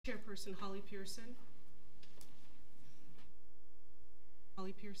Chairperson Holly Pearson.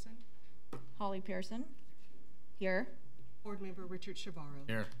 Holly Pearson. Holly Pearson. Here. Board Member Richard Shavaro.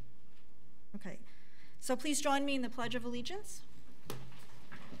 Here. Okay. So please join me in the Pledge of Allegiance. Pledge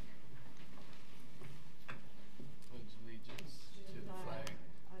allegiance to the flag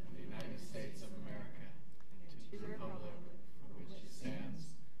of the United States of America and to the republic for which it stands,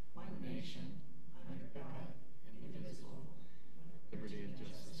 one nation, under God, indivisible, with liberty and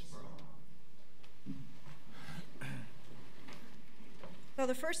justice for all. So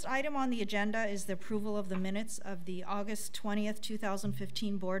the first item on the agenda is the approval of the minutes of the August 20th,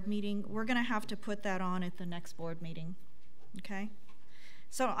 2015 board meeting. We're going to have to put that on at the next board meeting, okay?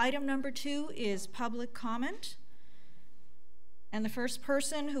 So item number 2 is public comment. And the first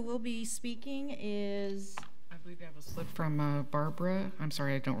person who will be speaking is... I believe you have a slip from Barbara. I'm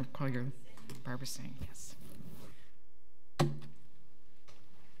sorry, I don't recall your... Barbara saying yes.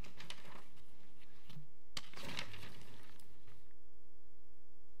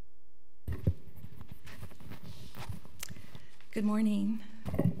 Good morning.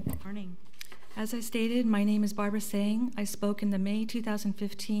 Good morning. As I stated, my name is Barbara Sang. I spoke in the May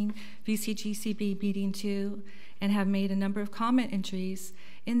 2015 VCGCB meeting too, and have made a number of comment entries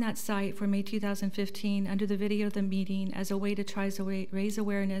in that site for May 2015 under the video of the meeting as a way to try to raise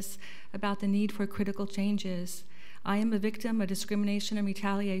awareness about the need for critical changes. I am a victim of discrimination and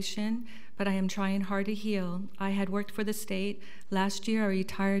retaliation, but I am trying hard to heal. I had worked for the state. Last year, I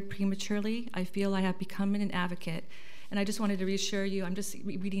retired prematurely. I feel I have become an advocate. And I just wanted to reassure you, I'm just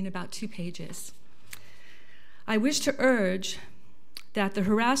reading about 2 pages. I wish to urge that the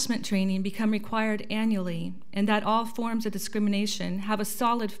harassment training become required annually and that all forms of discrimination have a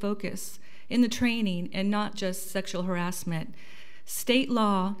solid focus in the training and not just sexual harassment. State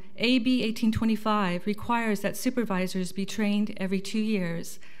law, AB 1825, requires that supervisors be trained every 2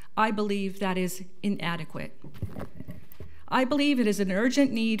 years. I believe that is inadequate. I believe it is an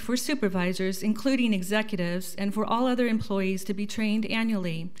urgent need for supervisors, including executives, and for all other employees to be trained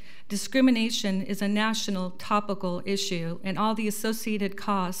annually. Discrimination is a national topical issue, and all the associated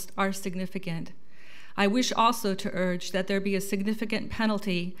costs are significant. I wish also to urge that there be a significant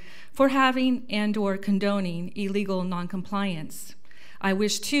penalty for having and/or condoning illegal noncompliance. I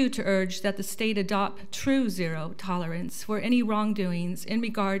wish, too, to urge that the state adopt true zero tolerance for any wrongdoings in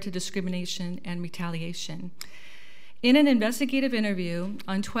regard to discrimination and retaliation. In an investigative interview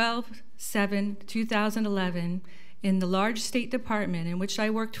on 12/7/2011 in the large state department in which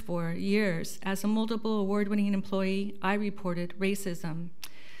I worked for years as a multiple award-winning employee, I reported racism.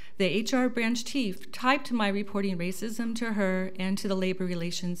 The HR branch chief typed my reporting racism to her and to the labor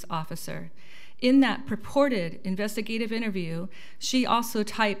relations officer. In that purported investigative interview, she also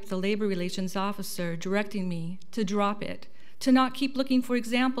typed the labor relations officer directing me to drop it, to not keep looking for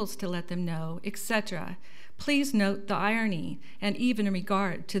examples to let them know, etc. Please note the irony, and even in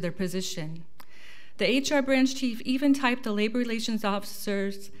regard to their position. The HR branch chief even typed the labor relations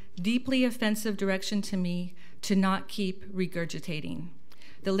officer's deeply offensive direction to me to not keep regurgitating.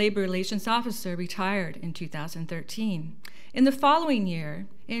 The labor relations officer retired in 2013. In the following year,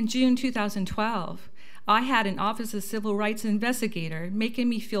 in June 2012, I had an Office of Civil Rights investigator making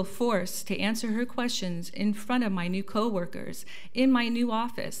me feel forced to answer her questions in front of my new coworkers, in my new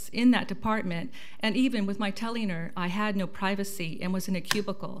office, in that department, and even with my telling her I had no privacy and was in a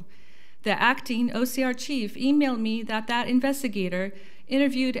cubicle. The acting OCR chief emailed me that that investigator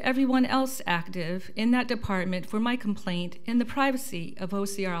interviewed everyone else active in that department for my complaint in the privacy of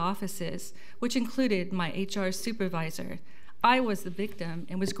OCR offices, which included my HR supervisor. I was the victim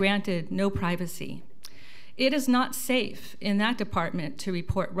and was granted no privacy. It is not safe in that department to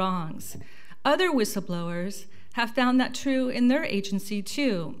report wrongs. Other whistleblowers have found that true in their agency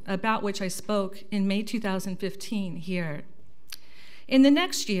too, about which I spoke in May 2015 here. In the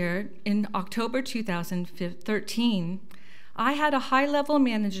next year, in October 2013, I had a high-level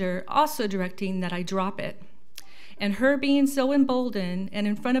manager also directing that I drop it, and her being so emboldened and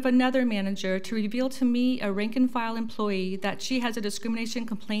in front of another manager to reveal to me, a rank-and-file employee, that she has a discrimination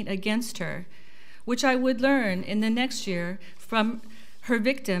complaint against her, which I would learn in the next year from her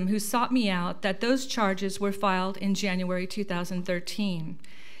victim who sought me out that those charges were filed in January 2013.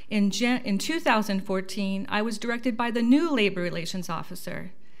 In 2014, I was directed by the new labor relations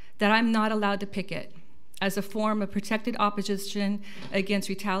officer that I'm not allowed to picket as a form of protected opposition against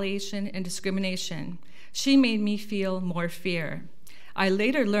retaliation and discrimination. She made me feel more fear. I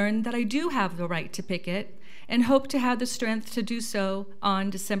later learned that I do have the right to picket and hope to have the strength to do so on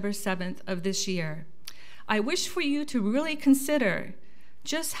December 7th of this year. I wish for you to really consider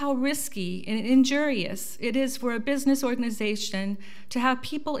just how risky and injurious it is for a business organization to have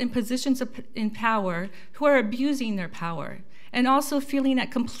people in positions in power who are abusing their power and also feeling at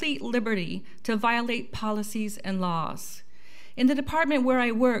complete liberty to violate policies and laws. In the department where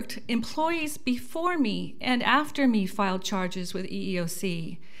I worked, employees before me and after me filed charges with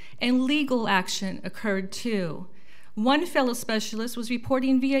EEOC, and legal action occurred too. One fellow specialist was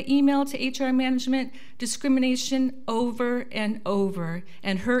reporting via email to HR management discrimination over and over,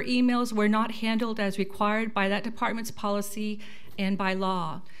 and her emails were not handled as required by that department's policy and by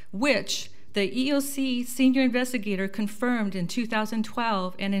law, which the EEOC senior investigator confirmed in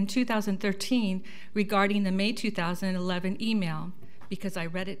 2012 and in 2013 regarding the May 2011 email, because I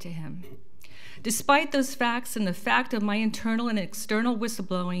read it to him. Despite those facts and the fact of my internal and external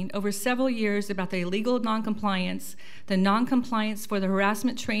whistleblowing over several years about the illegal noncompliance, the noncompliance for the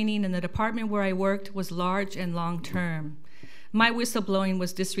harassment training in the department where I worked was large and long-term. My whistleblowing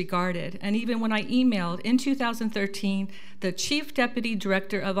was disregarded, and even when I emailed in 2013 the Chief Deputy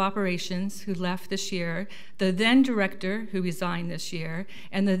Director of Operations, who left this year, the then Director, who resigned this year,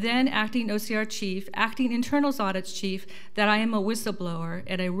 and the then Acting OCR Chief, Acting Internals Audits Chief, that I am a whistleblower,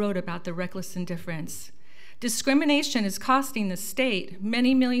 and I wrote about the reckless indifference. Discrimination is costing the state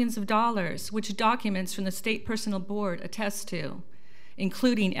many millions of dollars, which documents from the State Personnel Board attest to,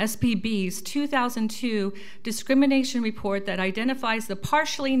 including SPB's 2002 discrimination report that identifies the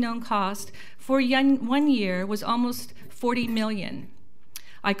partially known cost for 1 year was almost $40 million.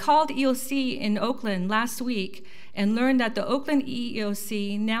 I called EEOC in Oakland last week and learned that the Oakland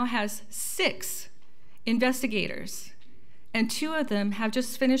EEOC now has 6 investigators, and 2 of them have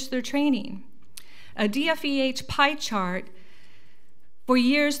just finished their training. A DFEH pie chart for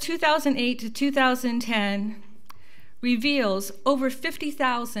years 2008 to 2010 reveals over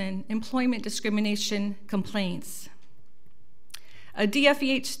 50,000 employment discrimination complaints. A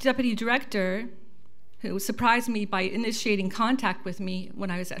DFEH deputy director, who surprised me by initiating contact with me when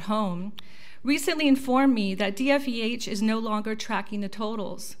I was at home, recently informed me that DFEH is no longer tracking the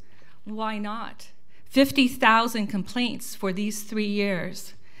totals. Why not? 50,000 complaints for these 3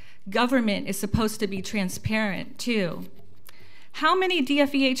 years. Government is supposed to be transparent, too. How many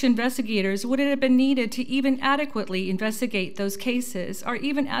DFEH investigators would it have been needed to even adequately investigate those cases, or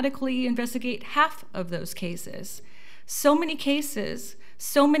even adequately investigate half of those cases? So many cases,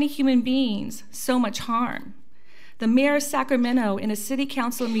 so many human beings, so much harm. The mayor of Sacramento in a city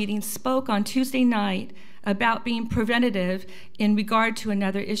council meeting spoke on Tuesday night about being preventative in regard to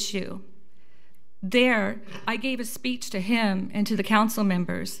another issue. There, I gave a speech to him and to the council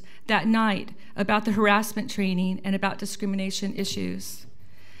members that night about the harassment training and about discrimination issues.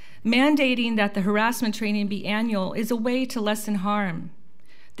 Mandating that the harassment training be annual is a way to lessen harm.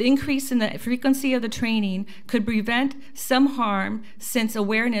 The increase in the frequency of the training could prevent some harm, since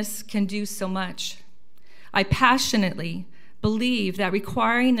awareness can do so much. I passionately believe that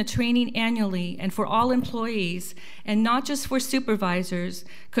requiring the training annually and for all employees, and not just for supervisors,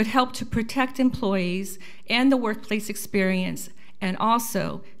 could help to protect employees and the workplace experience, and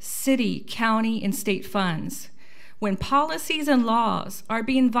also city, county, and state funds. When policies and laws are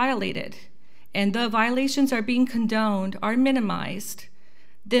being violated and the violations are being condoned or minimized,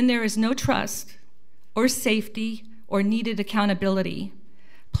 then there is no trust or safety or needed accountability.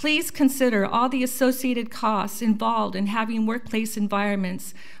 Please consider all the associated costs involved in having workplace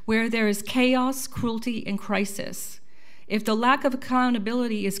environments where there is chaos, cruelty, and crisis. If the lack of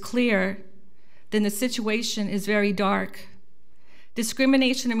accountability is clear, then the situation is very dark.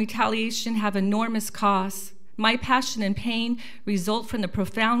 Discrimination and retaliation have enormous costs. My passion and pain result from the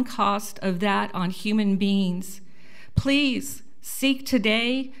profound cost of that on human beings. Please seek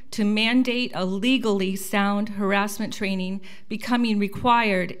today to mandate a legally sound harassment training becoming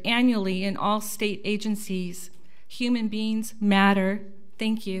required annually in all state agencies. Human beings matter.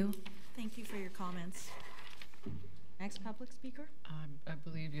 Thank you. Thank you for your comments. Next public speaker. I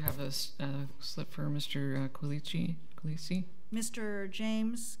believe you have a slip for Mr. Kulisi. Mr.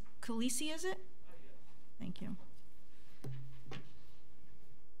 James Kulisi, is it? Thank you.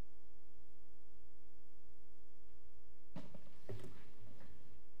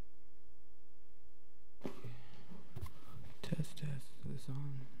 Test, is this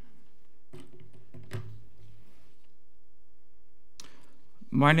on?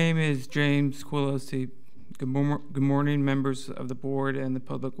 My name is James Quillosi. Good morning, members of the board and the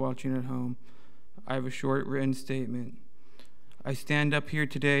public watching at home. I have a short written statement. I stand up here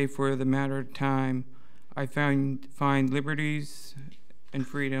today for the matter of time. I find liberties and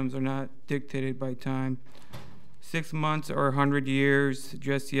freedoms are not dictated by time. 6 months or 100 years,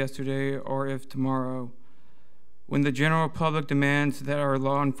 just yesterday, or if tomorrow. When the general public demands that our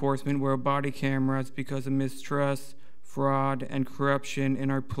law enforcement wear body cameras because of mistrust, fraud, and corruption in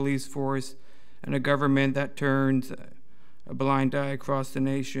our police force, and a government that turns a blind eye across the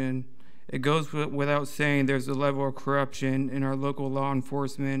nation, it goes without saying there's a level of corruption in our local law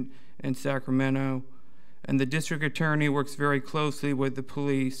enforcement in Sacramento, and the district attorney works very closely with the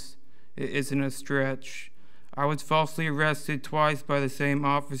police. It isn't a stretch. I was falsely arrested twice by the same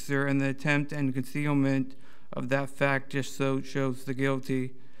officer, and the attempt and concealment of that fact just so shows the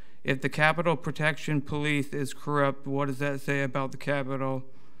guilty. If the Capitol Protection Police is corrupt, what does that say about the Capitol?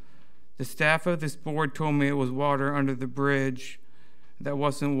 The staff of this board told me it was water under the bridge. That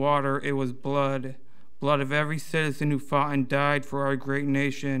wasn't water, it was blood. Blood of every citizen who fought and died for our great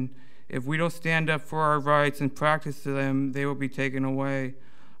nation. If we don't stand up for our rights and practice them, they will be taken away.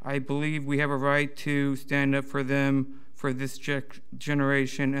 I believe we have a right to stand up for them, for this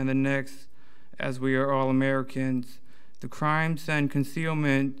generation and the next, as we are all Americans. The crimes and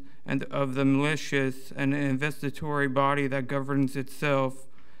concealment of the malicious and investigatory body that governs itself,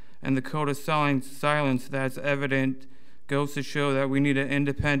 and the code of silence that's evident, goes to show that we need an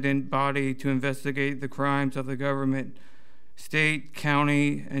independent body to investigate the crimes of the government, state,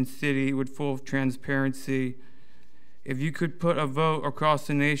 county, and city with full transparency. If you could put a vote across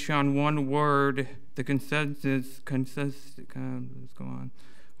the nation on one word, the consensus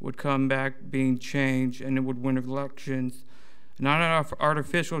would come back being change, and it would win elections. Not an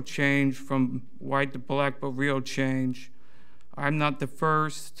artificial change from white to black, but real change. I'm not the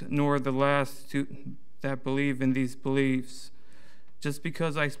first nor the last that believe in these beliefs. Just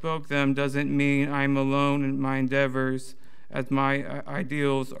because I spoke them doesn't mean I'm alone in my endeavors, as my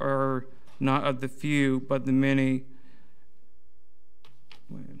ideals are not of the few, but the many.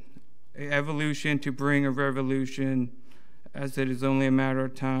 Evolution to bring a revolution, as it is only a matter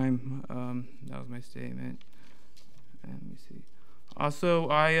of time. That was my statement. Let me see. Also,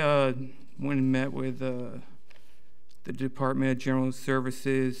 I went and met with the Department of General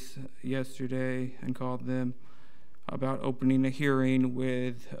Services yesterday and called them about opening a hearing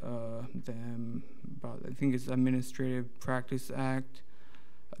with them about, I think it's Administrative Practice Act.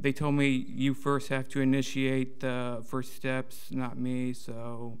 They told me you first have to initiate the first steps, not me,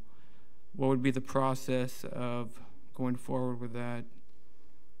 so what would be the process of going forward with that?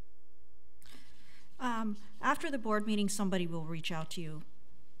 After the board meeting, somebody will reach out to you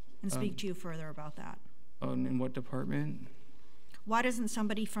and speak to you further about that. In what department? Why doesn't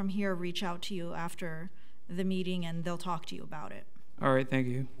somebody from here reach out to you after the meeting and they'll talk to you about it? All right, thank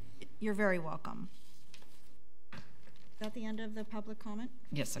you. You're very welcome. Is that the end of the public comment?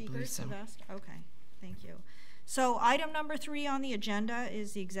 Yes, I believe so. Okay, thank you. So item number 3 on the agenda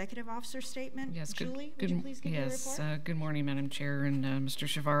is the executive officer statement. Yes, Julie, would you please give your report? Good morning, Madam Chair and Mr.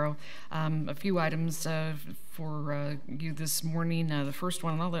 Chavarro. A few items for you this morning. The first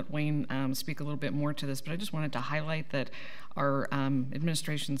one, and I'll let Wayne speak a little bit more to this, but I just wanted to highlight that our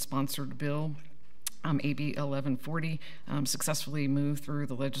administration-sponsored bill, AB 1140, successfully moved through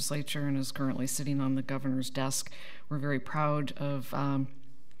the legislature and is currently sitting on the governor's desk. We're very proud of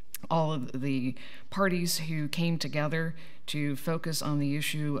all of the parties who came together to focus on the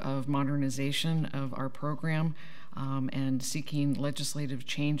issue of modernization of our program and seeking legislative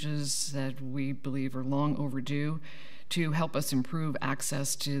changes that we believe are long overdue to help us improve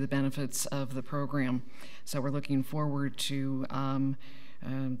access to the benefits of the program. So we're looking forward to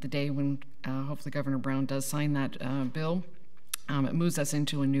the day when hopefully Governor Brown does sign that bill. It moves us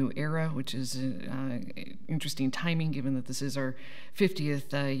into a new era, which is interesting timing given that this is our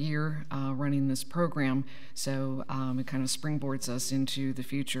 50th year running this program. So it kind of springboards us into the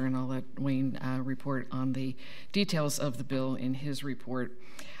future, and I'll let Wayne report on the details of the bill in his report.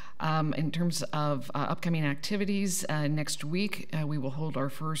 In terms of upcoming activities, next week we will hold our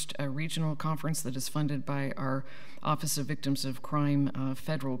first regional conference that is funded by our Office of Victims of Crime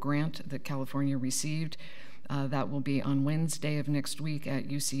federal grant that California received. That will be on Wednesday of next week at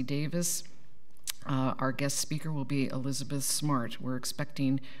UC Davis. Our guest speaker will be Elizabeth Smart. We're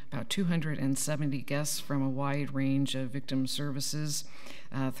expecting about 270 guests from a wide range of victim services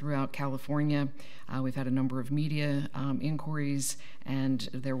throughout California. We've had a number of media inquiries, and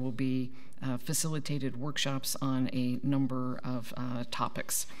there will be facilitated workshops on a number of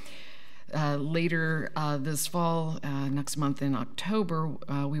topics. Later this fall, next month in October,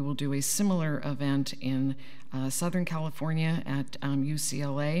 we will do a similar event in Southern California at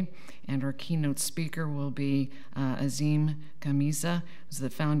UCLA, and our keynote speaker will be Azim Khamisa, who's the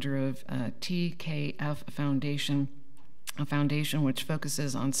founder of TKF Foundation. a foundation which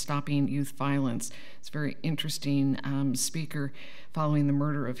focuses on stopping youth violence. It's a very interesting speaker following the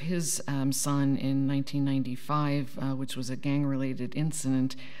murder of his son in 1995, which was a gang-related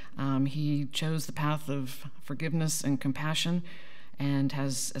incident. He chose the path of forgiveness and compassion and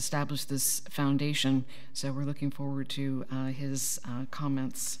has established this foundation. So we're looking forward to his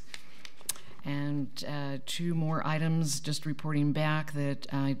comments. And 2 more items, just reporting back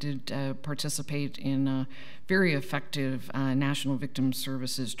that I did participate in a very effective National Victim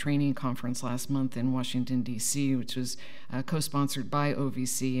Services Training Conference last month in Washington, D.C., which was co-sponsored by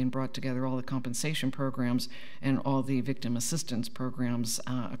OVC and brought together all the compensation programs and all the victim assistance programs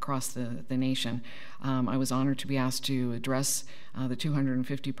across the nation. I was honored to be asked to address the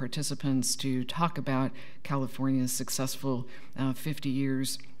 250 participants to talk about California's successful 50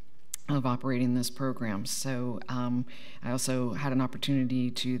 years of operating this program. So I also had an opportunity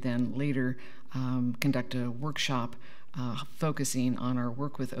to then later conduct a workshop focusing on our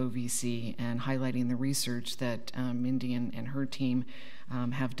work with OVC and highlighting the research that Mindy and her team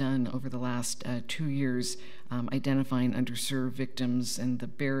have done over the last 2 years, identifying underserved victims and the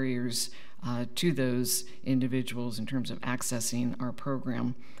barriers to those individuals in terms of accessing our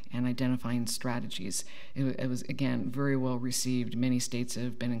program and identifying strategies. It was, again, very well received. Many states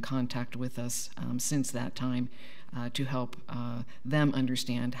have been in contact with us since that time to help them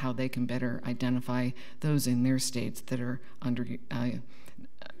understand how they can better identify those in their states that are underserved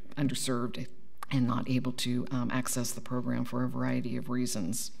and not able to access the program for a variety of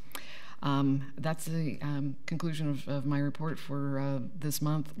reasons. That's the conclusion of my report for this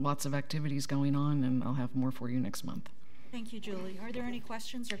month. Lots of activities going on, and I'll have more for you next month. Thank you, Julie. Are there any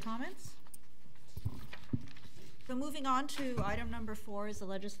questions or comments? So moving on to item number 4 is the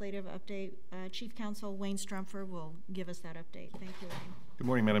legislative update. Chief Counsel Wayne Strumpfer will give us that update. Thank you, Wayne. Good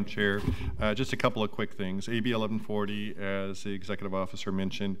morning, Madam Chair. Just a couple of quick things. AB 1140, as the executive officer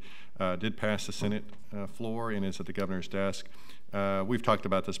mentioned, did pass the Senate floor and is at the governor's desk. We've talked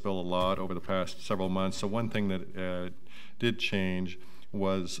about this bill a lot over the past several months. So one thing that did change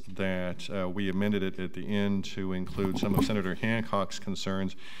was that we amended it at the end to include some of Senator Hancock's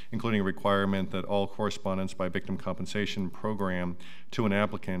concerns, including a requirement that all correspondence by victim compensation program to an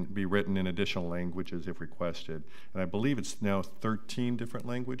applicant be written in additional languages if requested. And I believe it's now 13 different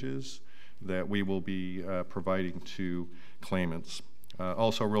languages that we will be providing to claimants.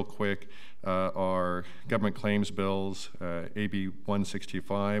 Also, real quick, our government claims bills, AB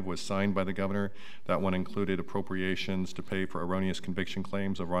 165 was signed by the governor. That one included appropriations to pay for erroneous conviction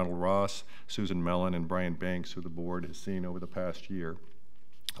claims of Ronald Ross, Susan Mellon, and Brian Banks, who the board has seen over the past year.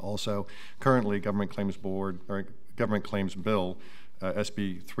 Also, currently, government claims bill,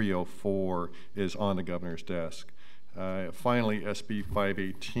 SB 304, is on the governor's desk. Finally, SB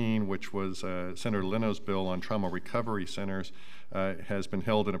 518, which was Senator Leno's bill on trauma recovery centers, has been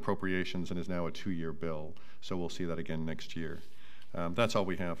held in appropriations and is now a 2-year bill. So we'll see that again next year. That's all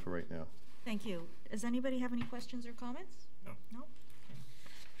we have for right now. Thank you. Does anybody have any questions or comments? No. No? Okay.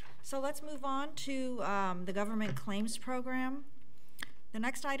 So let's move on to the government claims program. The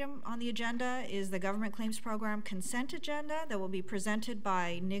next item on the agenda is the government claims program consent agenda that will be presented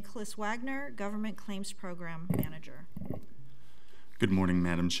by Nicholas Wagner, government claims program manager. Good morning,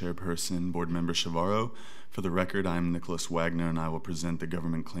 Madam Chairperson, Board Member Chavarro. For the record, I'm Nicholas Wagner, and I will present the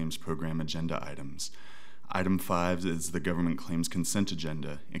government claims program agenda items. Item 5 is the government claims consent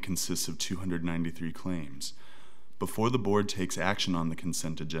agenda. It consists of 293 claims. Before the board takes action on the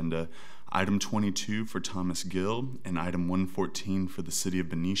consent agenda, item 22 for Thomas Gill and item 114 for the City of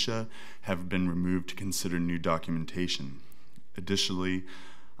Benicia have been removed to consider new documentation. Additionally,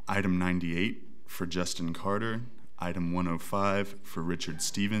 item 98 for Justin Carter, item 105 for Richard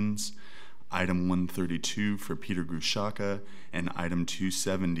Stevens, item 132 for Peter Grushaka, and item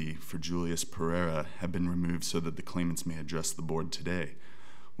 270 for Julius Pereira have been removed so that the claimants may address the board today.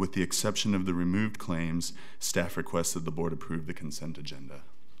 With the exception of the removed claims, staff requests that the board approve the consent agenda.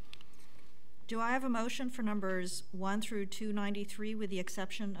 Do I have a motion for numbers 1 through 293 with the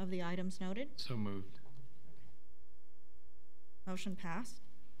exception of the items noted? So moved. Motion passed.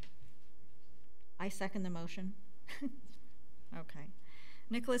 I second the motion. Okay.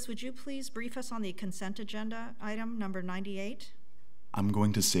 Nicholas, would you please brief us on the consent agenda item number 98? I'm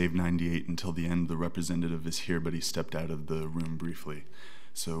going to save 98 until the end. The representative is here, but he stepped out of the room briefly.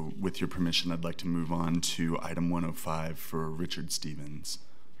 So with your permission, I'd like to move on to item 105 for Richard Stevens.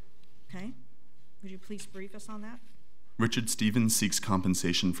 Okay. Would you please brief us on that? Richard Stevens seeks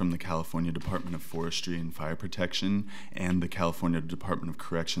compensation from the California Department of Forestry and Fire Protection and the California Department of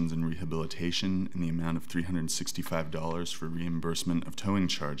Corrections and Rehabilitation in the amount of $365 for reimbursement of towing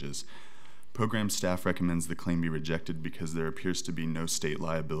charges. Program staff recommends the claim be rejected because there appears to be no state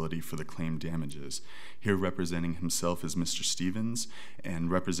liability for the claimed damages. Here representing himself is Mr. Stevens,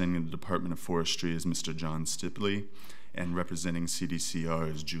 and representing the Department of Forestry is Mr. John Stipley, and representing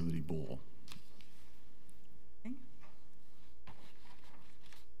CDCR is Julie Bull. Okay.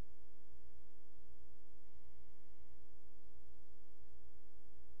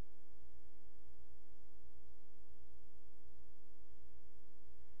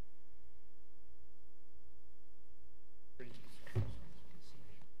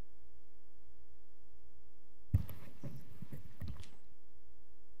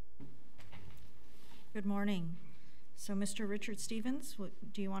 Good morning. So, Mr. Richard Stevens,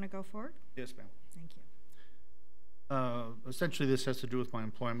 do you want to go forward? Yes, ma'am. Thank you. Essentially, this has to do with my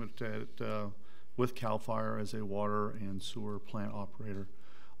employment with CAL FIRE as a water and sewer plant operator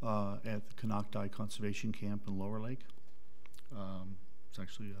at the Konocti Conservation Camp in Lower Lake. It's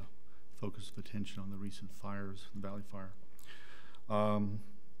actually a focus of attention on the recent fires, the Valley Fire.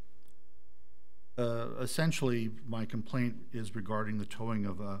 Essentially, my complaint is regarding the towing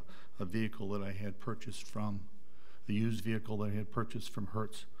of a vehicle that I had purchased from, a used vehicle that I had purchased from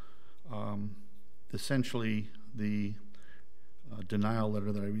Hertz. Essentially, the denial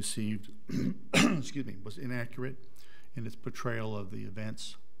letter that I received excuse me, was inaccurate in its portrayal of the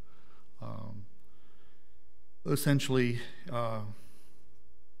events. Essentially, a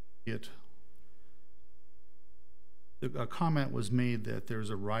comment was made that there's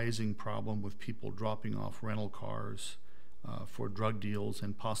a rising problem with people dropping off rental cars for drug deals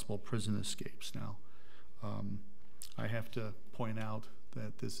and possible prison escapes. Now, I have to point out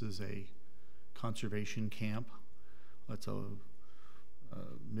that this is a conservation camp. It's a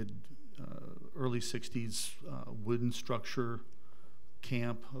early 60s wooden structure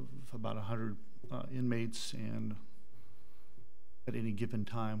camp of about 100 inmates, and at any given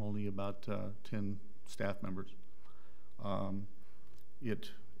time only about 10 staff members.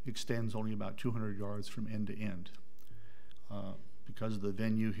 It extends only about 200 yards from end to end. Because of the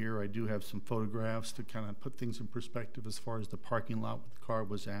venue here, I do have some photographs to kind of put things in perspective as far as the parking lot where the car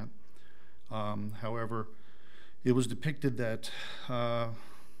was at. However, it was depicted that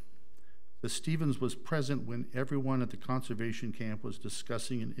the Stevens was present when everyone at the conservation camp was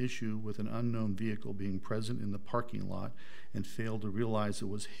discussing an issue with an unknown vehicle being present in the parking lot and failed to realize it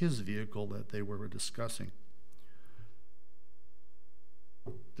was his vehicle that they were discussing.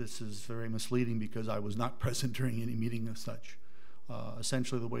 This is very misleading because I was not present during any meeting as such.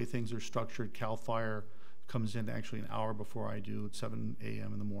 Essentially, the way things are structured, CAL FIRE comes in actually an hour before I do at 7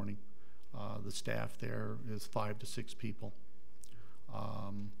 a.m. in the morning. The staff there is 5 to 6 people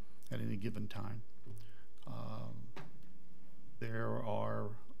at any given time. There are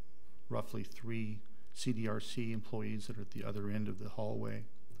roughly 3 CDRC employees that are at the other end of the hallway.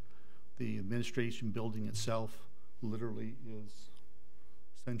 The administration building itself literally is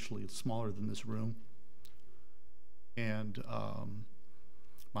essentially smaller than this room. And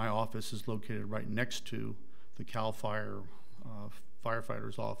my office is located right next to the CAL FIRE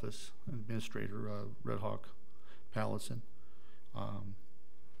firefighter's office, Administrator Red Hawk Pallison.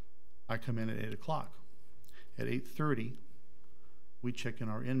 I come in at 8 o'clock. At 8:30, we check in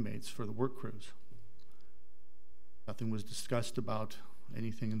our inmates for the work crews. Nothing was discussed about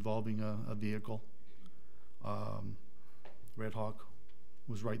anything involving a vehicle. Red Hawk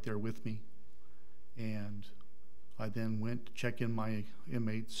was right there with me, and I then went to check in my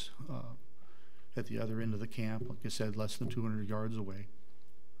inmates at the other end of the camp, like I said, less than 200 yards away.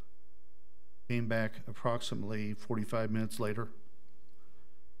 Came back approximately 45 minutes later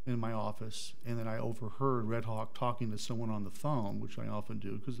in my office, and then I overheard Red Hawk talking to someone on the phone, which I often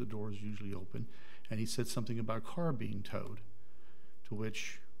do because the door is usually open, and he said something about a car being towed, to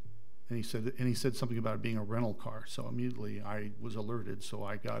which, and he said something about it being a rental car. So immediately I was alerted, so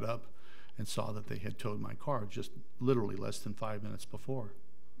I got up and saw that they had towed my car just literally less than 5 minutes before.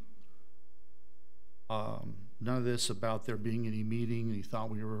 None of this about there being any meeting, and he thought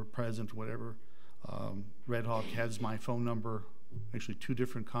we were present, whatever. Red Hawk has my phone number, actually 2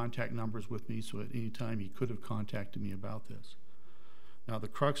 different contact numbers with me, so at any time he could have contacted me about this. Now the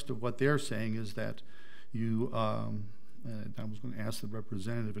crux of what they're saying is that you, I was going to ask the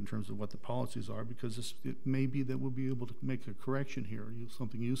representative in terms of what the policies are, because it may be that we'll be able to make a correction here,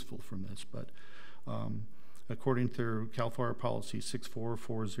 something useful from this, but according to CAL FIRE policy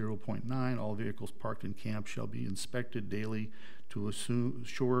 6440.9, all vehicles parked in camp shall be inspected daily to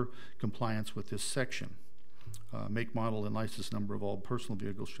assure compliance with this section. Make, model, and license number of all personal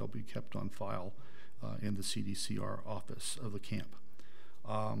vehicles shall be kept on file in the CDCR office of the camp.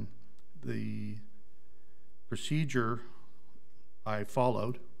 The procedure I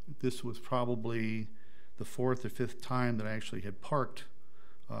followed this was probably the 4th or 5th time that I actually had parked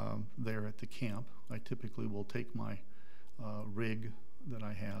there at the camp. I typically will take my rig that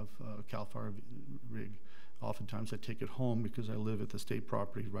I have, CAL FIRE rig. Oftentimes I take it home because I live at the state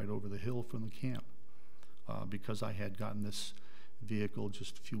property right over the hill from the camp. Because I had gotten this vehicle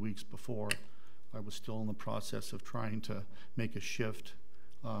just a few weeks before, I was still in the process of trying to make a shift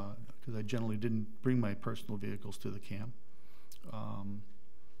because I generally didn't bring my personal vehicles to the camp.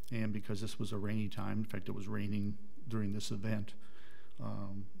 And because this was a rainy time, in fact it was raining during this event,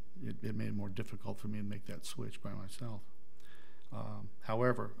 it made it more difficult for me to make that switch by myself.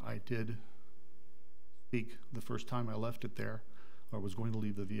 However, I did speak the first time I left it there, or was going to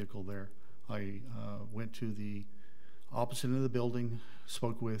leave the vehicle there. I went to the opposite end of the building,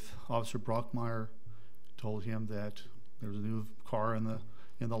 spoke with Officer Brockmeyer, told him that there was a new car in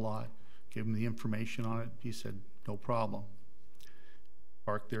the lot, gave him the information on it. He said, no problem.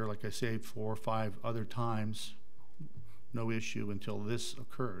 Parked there, like I say, 4 or 5 other times, no issue until this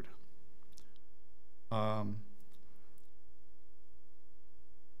occurred.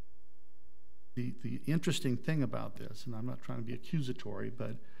 The interesting thing about this, and I'm not trying to be accusatory,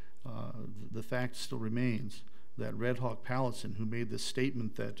 but the fact still remains that Red Hawk Pallison, who made this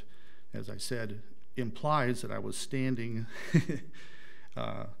statement that, as I said, implies that I was standing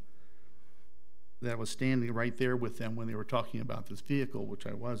that I was standing right there with them when they were talking about this vehicle, which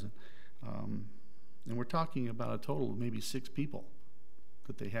I wasn't. And we're talking about a total of maybe 6 people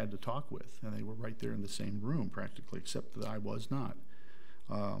that they had to talk with, and they were right there in the same room practically, except that I was not.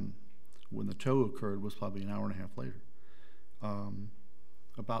 When the tow occurred was probably an hour and a half later.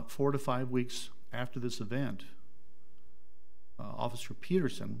 About 4 to 5 weeks after this event, Officer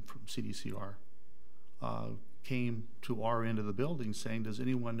Peterson from CDCR came to our end of the building saying, does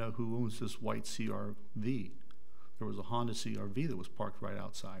anyone know who owns this white CRV? There was a Honda CRV that was parked right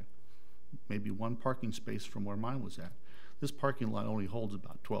outside, maybe 1 parking space from where mine was at. This parking lot only holds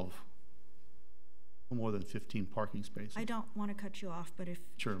about 12, more than 15 parking spaces. I don't want to cut you off, but if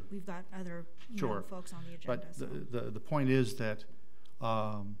sure. We've got other folks on the agenda. But the point is that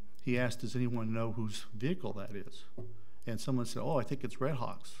he asked, does anyone know whose vehicle that is? And someone said, oh, I think it's Red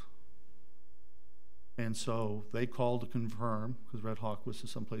Hawk's. And so they called to confirm, because Red Hawk was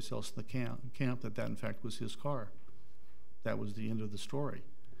someplace else in the camp, that in fact was his car. That was the end of the story.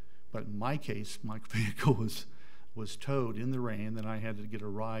 But in my case, my vehicle was towed in the rain, then I had to get a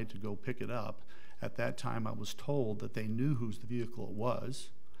ride to go pick it up. At that time, I was told that they knew whose the vehicle it was.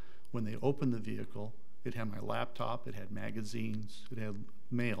 When they opened the vehicle, it had my laptop, it had magazines, it had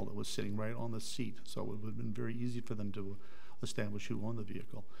mail that was sitting right on the seat. So it would have been very easy for them to establish who owned the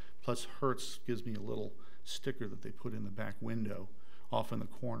vehicle. Plus, Hertz gives me a little sticker that they put in the back window off in the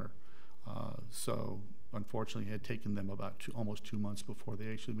corner. So unfortunately, it had taken them about almost 2 months before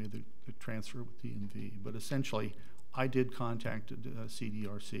they actually made the transfer with DMV. But essentially, I did contact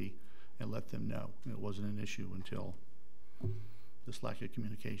CDRC and let them know. It wasn't an issue until this lack of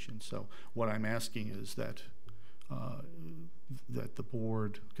communication. So what I'm asking is that that the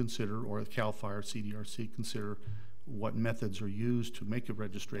board consider, or CAL FIRE, CDRC consider, what methods are used to make a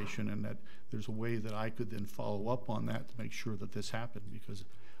registration, and that there's a way that I could then follow up on that to make sure that this happened, because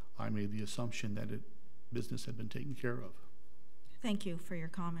I made the assumption that business had been taken care of. Thank you for your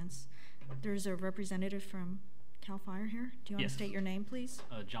comments. There's a representative from CAL FIRE here. Do you want to state your name, please?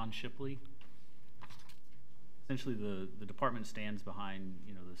 John Shipley. Essentially, the department stands behind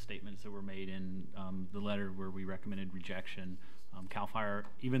the statements that were made in the letter where we recommended rejection. CAL FIRE,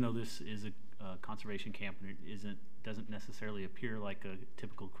 even though this is a conservation camp and it doesn't necessarily appear like a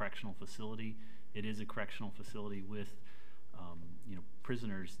typical correctional facility, it is a correctional facility with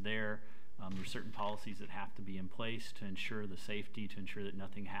prisoners there. There's certain policies that have to be in place to ensure the safety, to ensure that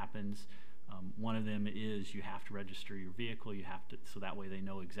nothing happens. One of them is you have to register your vehicle. You have to, so that way they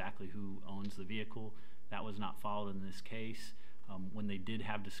know exactly who owns the vehicle. That was not followed in this case. When they did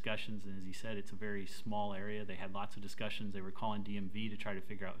have discussions, and as he said, it's a very small area. They had lots of discussions. They were calling DMV to try to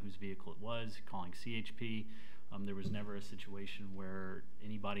figure out whose vehicle it was, calling CHP. There was never a situation where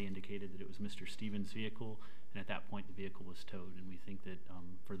anybody indicated that it was Mr. Stevens' vehicle, and at that point the vehicle was towed. And we think that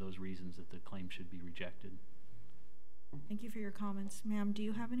for those reasons that the claim should be rejected. Thank you for your comments. Ma'am, do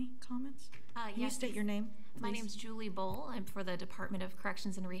you have any comments? Can you state your name, please? My name's Julie Bowl. I'm for the Department of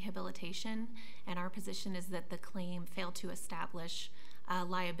Corrections and Rehabilitation, and our position is that the claim failed to establish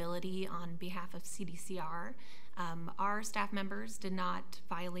liability on behalf of CDCR. Our staff members did not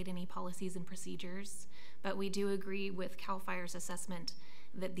violate any policies and procedures, but we do agree with CAL FIRE's assessment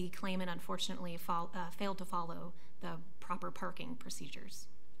that the claimant unfortunately failed to follow the proper parking procedures.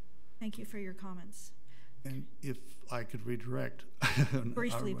 Thank you for your comments. And if I could redirect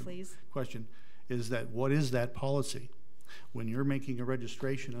Briefly, our please. question, is that what is that policy? When you're making a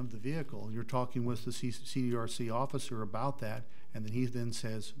registration of the vehicle, you're talking with the CDRC officer about that, and then he then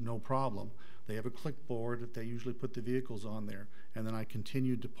says, no problem. They have a clipboard that they usually put the vehicles on there, and then I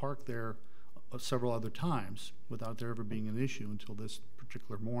continued to park there several other times without there ever being an issue until this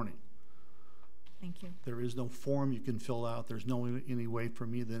particular morning. Thank you. There is no form you can fill out. There's no any way for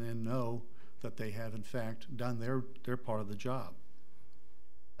me to then know that they have in fact done their part of the job.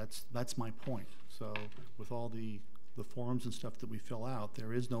 That's my point. So with all the forms and stuff that we fill out,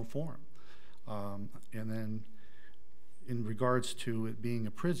 there is no form. And then in regards to it being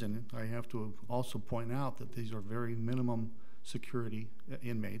a prison, I have to also point out that these are very minimum security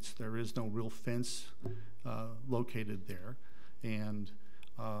inmates. There is no real fence located there, and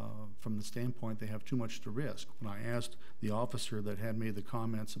from the standpoint, they have too much to risk. When I asked the officer that had made the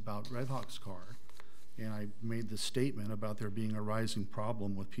comments about Red Hawk's car, and I made the statement about there being a rising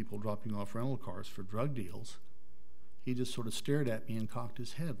problem with people dropping off rental cars for drug deals, he just sort of stared at me and cocked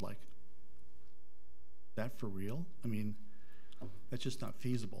his head like, that for real? I mean, that's just not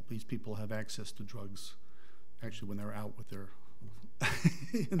feasible. These people have access to drugs actually when they're out with their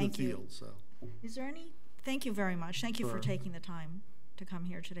in the field. So is there any, thank you very much. Thank you for taking the time to come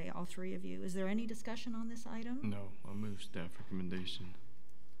here today, all three of you. Is there any discussion on this item? No, I'll move staff recommendation.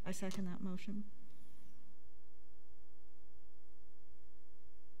 I second that motion.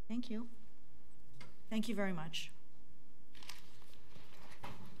 Thank you. Thank you very much.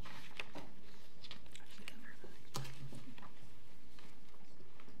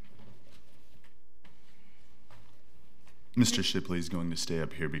 Mr. Shipley is going to stay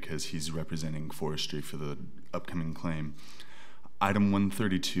up here because he's representing forestry for the upcoming claim. Item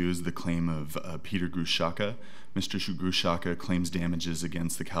 132 is the claim of Peter Gruszaka. Mr. Gruszaka claims damages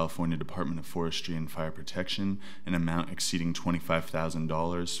against the California Department of Forestry and Fire Protection, an amount exceeding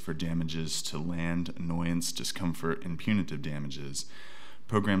 $25,000 for damages to land, annoyance, discomfort, and punitive damages.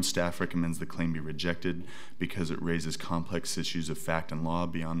 Program staff recommends the claim be rejected because it raises complex issues of fact and law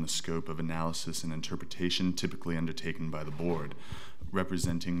beyond the scope of analysis and interpretation typically undertaken by the board.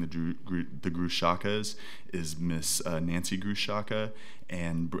 Representing the Grushakas is Miss Nancy Gruszaka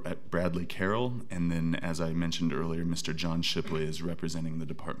and Bradley Carroll, and then, as I mentioned earlier, Mr. John Shipley is representing the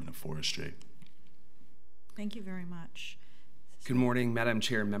Department of Forestry. Thank you very much. Good morning, Madam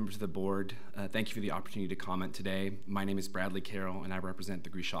Chair and members of the board. Thank you for the opportunity to comment today. My name is Bradley Carroll, and I represent the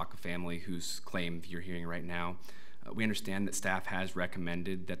Gruszaka family whose claim you're hearing right now. We understand that staff has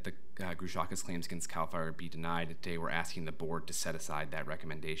recommended that the Gruszaka's claims against CAL FIRE be denied. Today we're asking the board to set aside that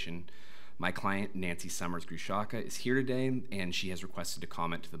recommendation. My client, Nancy Summers Gruszaka, is here today, and she has requested to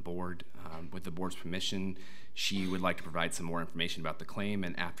comment to the board. With the board's permission, she would like to provide some more information about the claim,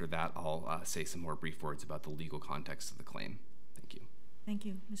 and after that I'll say some more brief words about the legal context of the claim. Thank you. Thank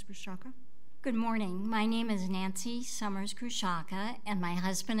you. Ms. Gruszaka. Good morning. My name is Nancy Summers Gruszaka, and my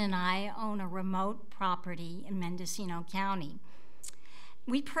husband and I own a remote property in Mendocino County.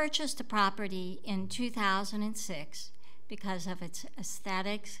 We purchased the property in 2006 because of its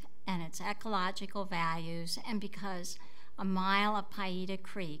aesthetics and its ecological values, and because a mile of Paita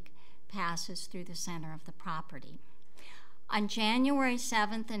Creek passes through the center of the property. On January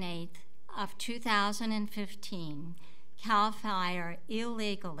 7th and 8th of 2015, CAL FIRE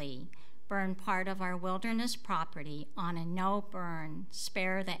illegally burned part of our wilderness property on a no-burn,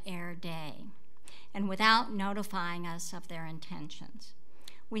 spare-the-air day, and without notifying us of their intentions.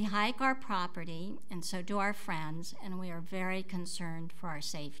 We hike our property, and so do our friends, and we are very concerned for our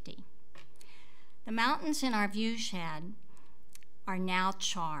safety. The mountains in our viewshed are now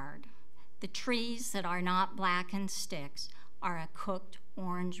charred. The trees that are not blackened sticks are a cooked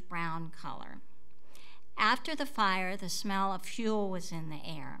orange-brown color. After the fire, the smell of fuel was in the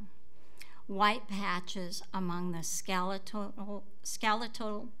air. White patches among the skeletal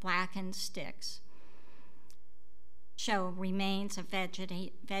blackened sticks show remains of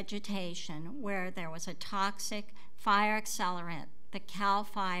vegetation where there was a toxic fire accelerant that CAL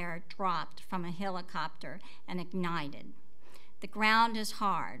FIRE dropped from a helicopter and ignited. The ground is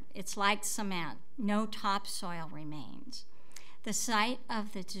hard. It's like cement. No topsoil remains. The sight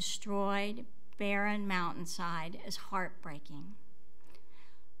of the destroyed, barren mountainside is heartbreaking.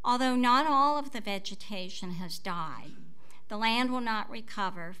 Although not all of the vegetation has died, the land will not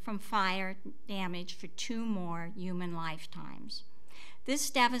recover from fire damage for 2 more human lifetimes. This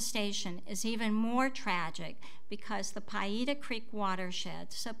devastation is even more tragic because the Paita Creek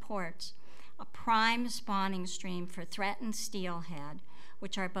watershed supports a prime spawning stream for threatened steelhead,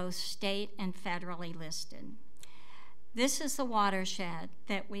 which are both state and federally listed. This is the watershed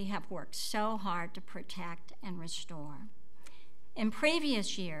that we have worked so hard to protect and restore. In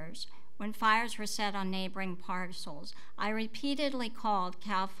previous years, when fires were set on neighboring parcels, I repeatedly called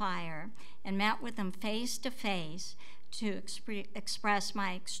CAL FIRE and met with them face to face to express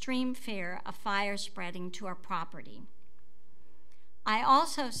my extreme fear of fire spreading to our property. I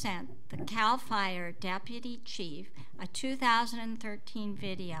also sent the CAL FIRE Deputy Chief a 2013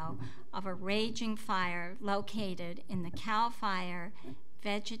 video of a raging fire located in the CAL FIRE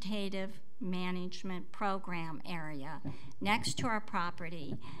Vegetative Management Program area next to our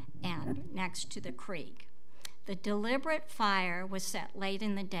property and next to the creek. The deliberate fire was set late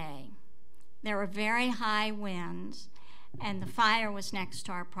in the day. There were very high winds, and the fire was next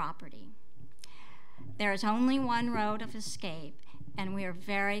to our property. There is only one road of escape, and we are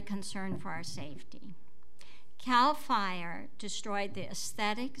very concerned for our safety. CAL FIRE destroyed the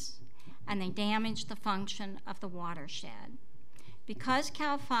aesthetics, and they damaged the function of the watershed. Because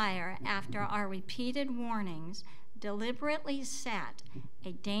CAL FIRE, after our repeated warnings, deliberately set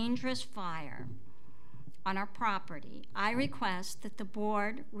a dangerous fire on our property, I request that the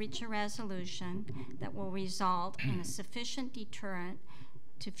board reach a resolution that will result in a sufficient deterrent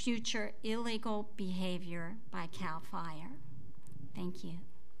to future illegal behavior by CAL FIRE. Thank you.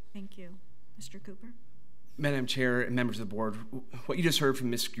 Thank you. Mr. Cooper? Madam Chair and members of the board, what you just heard from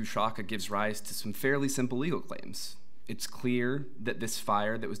Ms. Gruszaka gives rise to some fairly simple legal claims. It's clear that this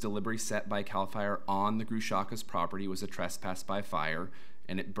fire that was deliberately set by CAL FIRE on the Gruszaka's property was a trespass by fire,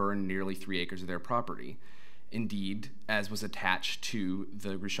 and it burned nearly 3 acres of their property. Indeed, as was attached to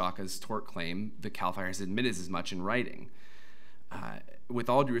the Gruszaka's tort claim, the CAL FIRE has admitted as much in writing. With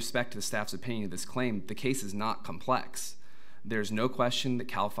all due respect to the staff's opinion of this claim, the case is not complex. There's no question that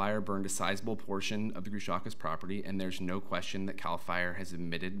CAL FIRE burned a sizable portion of the Gruszaka's property, and there's no question that CAL FIRE has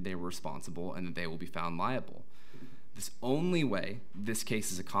admitted they were responsible and that they will be found liable. This only way this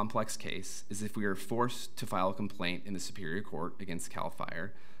case is a complex case is if we are forced to file a complaint in the Superior Court against CAL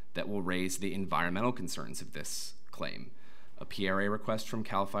FIRE that will raise the environmental concerns of this claim. A PRA request from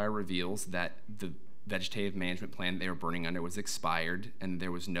CAL FIRE reveals that the vegetative management plan they were burning under was expired and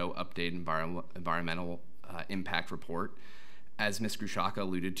there was no updated environmental impact report. As Ms. Gruszaka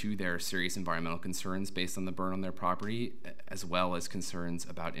alluded to, there are serious environmental concerns based on the burn on their property, as well as concerns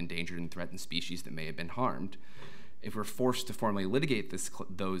about endangered and threatened species that may have been harmed. If we're forced to formally litigate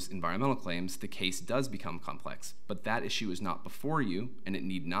those environmental claims, the case does become complex. But that issue is not before you, and it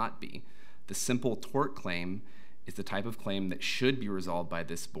need not be. The simple tort claim is the type of claim that should be resolved by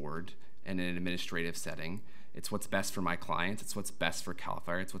this board in an administrative setting. It's what's best for my clients, it's what's best for CAL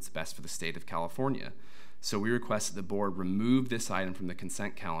FIRE, it's what's best for the state of California. So we request that the board remove this item from the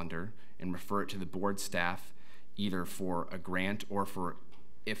consent calendar and refer it to the board staff either for a grant or for,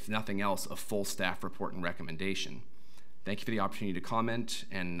 if nothing else, a full staff report and recommendation. Thank you for the opportunity to comment,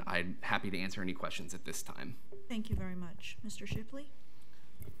 and I'm happy to answer any questions at this time. Thank you very much. Mr. Shipley?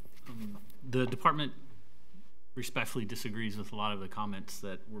 The department respectfully disagrees with a lot of the comments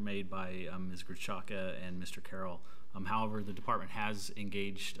that were made by Ms. Gruszaka and Mr. Carroll. However, the department has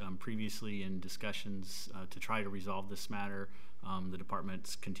engaged previously in discussions to try to resolve this matter. The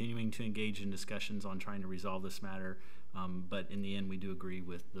department's continuing to engage in discussions on trying to resolve this matter, but in the end we do agree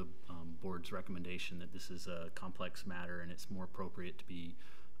with the board's recommendation that this is a complex matter and it's more appropriate to be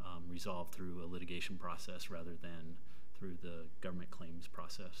resolved through a litigation process rather than through the government claims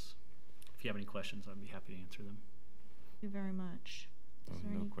process. If you have any questions, I'd be happy to answer them. Thank you very much.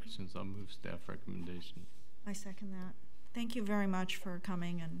 No questions. I'll move staff recommendation. I second that. Thank you very much for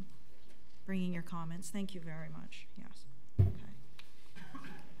coming and bringing your comments. Thank you very much. Yes. Okay.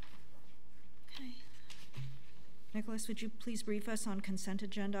 Okay. Nicholas, would you please brief us on consent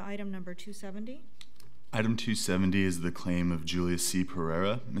agenda item number 270? Item 270 is the claim of Julius C.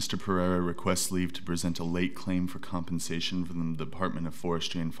 Pereira. Mr. Pereira requests leave to present a late claim for compensation from the Department of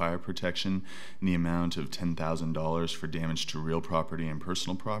Forestry and Fire Protection in the amount of $10,000 for damage to real property and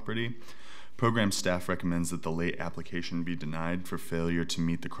personal property. Program staff recommends that the late application be denied for failure to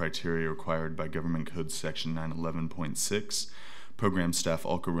meet the criteria required by Government Code Section 911.6. Program staff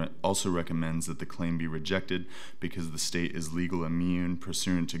also recommends that the claim be rejected because the state is legal immune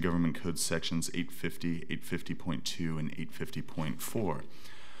pursuant to Government Code Sections 850, 850.2, and 850.4.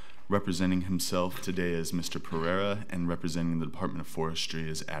 Representing himself today is Mr. Pereira, and representing the Department of Forestry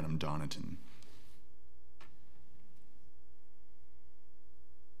is Adam Donaton.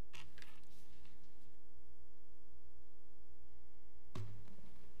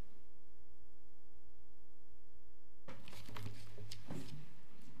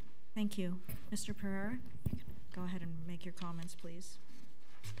 Thank you. Mr. Pereira, go ahead and make your comments, please.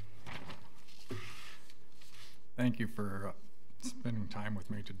 Thank you for spending time with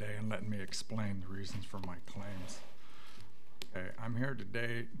me today and letting me explain the reasons for my claims. Okay, I'm here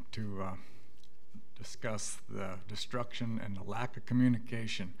today to discuss the destruction and the lack of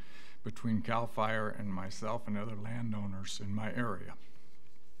communication between CAL FIRE and myself and other landowners in my area.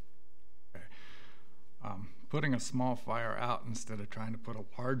 Okay. Putting a small fire out instead of trying to put a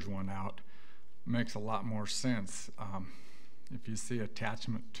large one out makes a lot more sense. If you see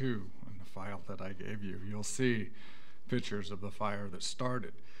attachment 2 in the file that I gave you, you'll see pictures of the fire that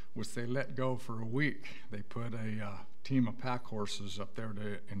started, which they let go for a week. They put a team of pack horses up there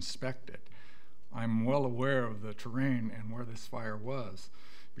to inspect it. I'm well aware of the terrain and where this fire was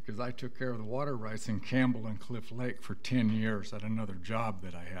because I took care of the water rights in Campbell and Cliff Lake for 10 years at another job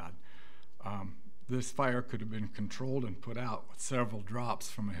that I had. This fire could have been controlled and put out with several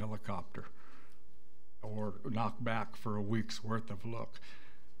drops from a helicopter or knocked back for a week's worth of look.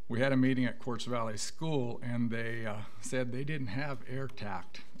 We had a meeting at Quartz Valley School and they said they didn't have air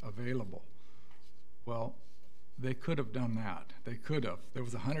tact available. Well, they could have done that. They could have. There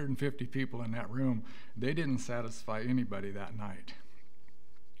was 150 people in that room. They didn't satisfy anybody that night.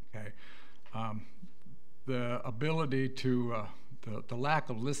 Okay. The ability to, the lack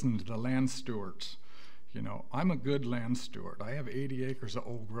of listening to the land stewards. You know, I'm a good land steward. I have 80 acres of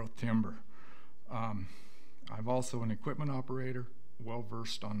old growth timber. I'm also an equipment operator, well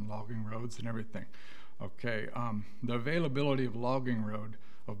versed on logging roads and everything. Okay, the availability of logging road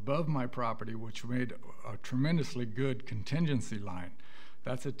above my property, which made a tremendously good contingency line.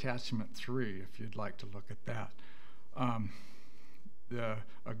 That's attachment 3, if you'd like to look at that. The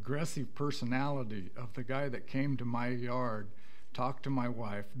aggressive personality of the guy that came to my yard, talked to my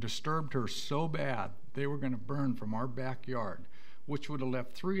wife, disturbed her so bad they were going to burn from our backyard, which would have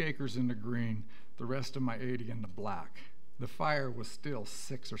left 3 acres in the green, the rest of my 80 in the black. The fire was still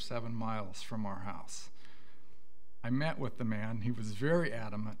 6 or 7 miles from our house. I met with the man. He was very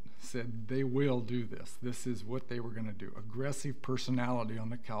adamant, said they will do this. This is what they were going to do. Aggressive personality on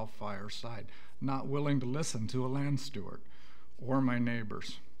the CAL FIRE side, not willing to listen to a land steward or my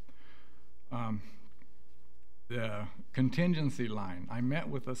neighbors. The contingency line. I met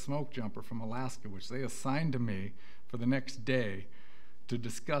with a smoke jumper from Alaska, which they assigned to me for the next day to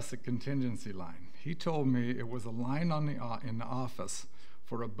discuss a contingency line. He told me it was a line on in the office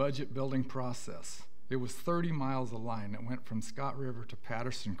for a budget building process. It was 30 miles of line that went from Scott River to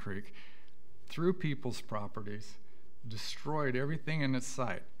Patterson Creek, through people's properties, destroyed everything in its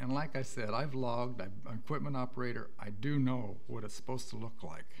sight. And like I said, I've logged, I'm an equipment operator, I do know what it's supposed to look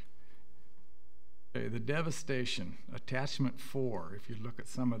like. Okay, the devastation, attachment 4, if you look at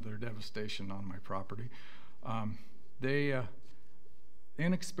some of their devastation on my property,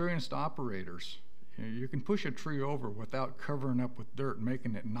 inexperienced operators, you can push a tree over without covering up with dirt,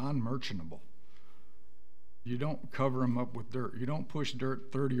 making it non-merchantable. You don't cover them up with dirt. You don't push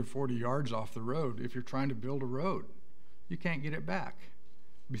dirt 30 or 40 yards off the road if you're trying to build a road. You can't get it back.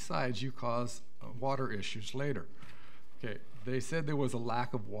 Besides, you cause water issues later. Okay, they said there was a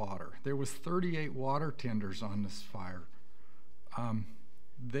lack of water. There was 38 water tenders on this fire.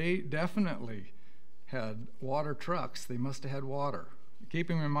 They definitely had water trucks. They must have had water.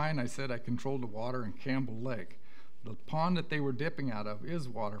 Keeping in mind, I said I controlled the water in Campbell Lake. The pond that they were dipping out of is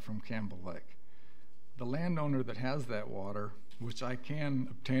water from Campbell Lake. The landowner that has that water, which I can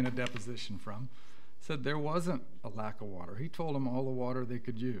obtain a deposition from, said there wasn't a lack of water. He told them all the water they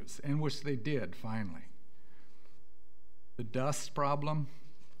could use, and which they did finally. The dust problem,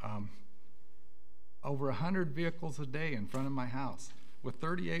 over 100 vehicles a day in front of my house. With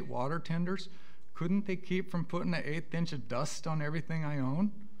 38 water tenders, couldn't they keep from putting an 1/8 inch of dust on everything I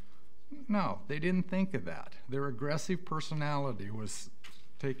own? No, they didn't think of that. Their aggressive personality was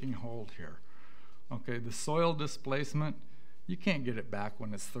taking hold here. Okay, the soil displacement, you can't get it back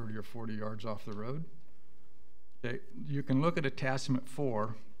when it's 30 or 40 yards off the road. Okay, you can look at attachment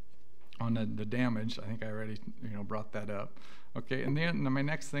 4 on the damage. I think I already brought that up. Okay, and then my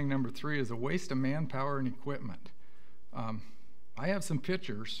next thing, number 3, is a waste of manpower and equipment. I have some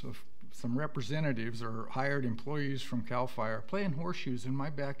pictures of some representatives or hired employees from CAL FIRE playing horseshoes in my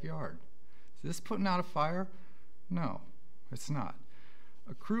backyard. Is this putting out a fire? No, it's not.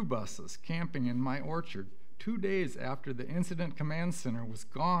 Crew buses camping in my orchard 2 days after the incident command center was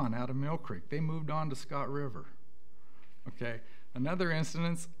gone out of Mill Creek. They moved on to Scott River. Okay, another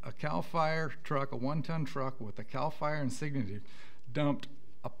incident, a CAL FIRE truck, a 1-ton truck with a CAL FIRE insignia, dumped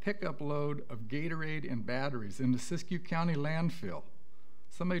a pickup load of Gatorade and batteries in the Siskiyou County landfill.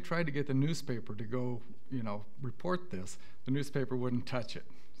 Somebody tried to get the newspaper to go, report this. The newspaper wouldn't touch it.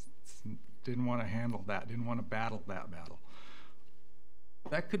 Didn't want to handle that, didn't want to battle that battle.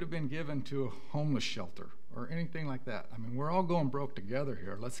 That could have been given to a homeless shelter or anything like that. I mean, we're all going broke together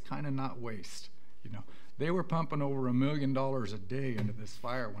here. Let's kind of not waste, you know. They were pumping over $1 million a day into this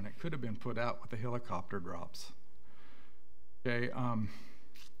fire when it could have been put out with the helicopter drops. Okay,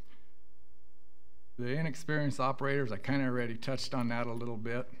 the inexperienced operators, I kind of already touched on that a little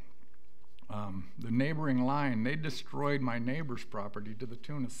bit. The neighboring line, they destroyed my neighbor's property to the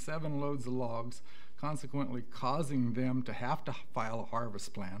tune of 7 loads of logs, consequently causing them to have to file a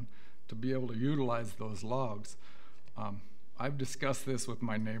harvest plan to be able to utilize those logs. I've discussed this with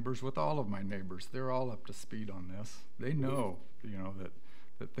my neighbors, with all of my neighbors. They're all up to speed on this. They know, you know,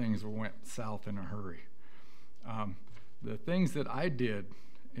 that things went south in a hurry. The things that I did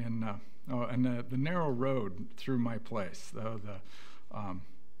in, the narrow road through my place,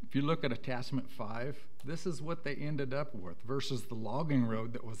 if you look at attachment 5, this is what they ended up with versus the logging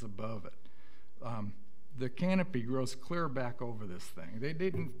road that was above it. The canopy grows clear back over this thing. They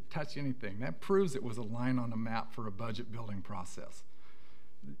didn't touch anything. That proves it was a line on a map for a budget building process.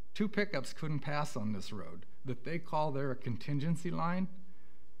 2 pickups couldn't pass on this road that they call there a contingency line.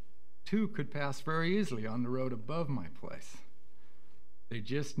 2 could pass very easily on the road above my place. They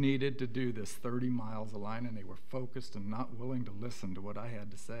just needed to do this 30 miles of line, and they were focused and not willing to listen to what I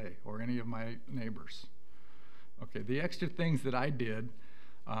had to say or any of my neighbors. Okay, the extra things that I did,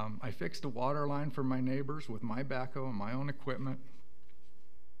 I fixed a water line for my neighbors with my backhoe and my own equipment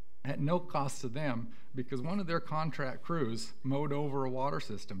at no cost to them, because one of their contract crews mowed over a water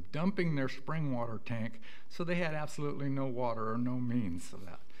system, dumping their spring water tank, so they had absolutely no water or no means of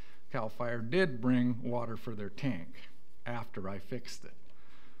that. CAL FIRE did bring water for their tank after I fixed it.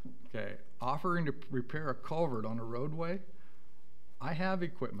 Okay, offering to repair a culvert on a roadway, I have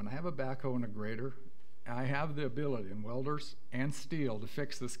equipment. I have a backhoe and a grader. I have the ability, and welders and steel, to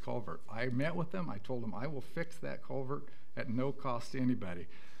fix this culvert. I met with them. I told them I will fix that culvert at no cost to anybody.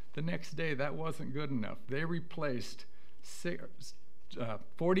 The next day, that wasn't good enough. They replaced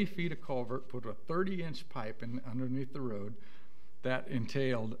 40 feet of culvert, put a 30-inch pipe in underneath the road. That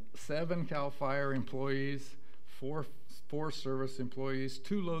entailed 7 CAL FIRE employees, 4 Forest Service employees,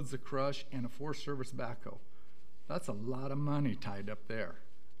 2 loads of crush, and a Forest Service backhoe. That's a lot of money tied up there.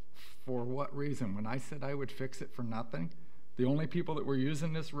 For what reason? When I said I would fix it for nothing, the only people that were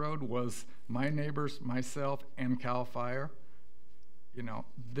using this road was my neighbors, myself, and CAL FIRE. You know,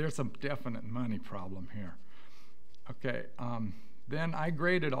 there's a definite money problem here. Okay, then I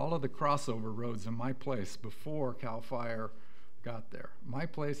graded all of the crossover roads in my place before CAL FIRE got there. My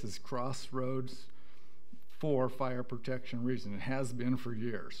place is crossroads for fire protection reason. It has been for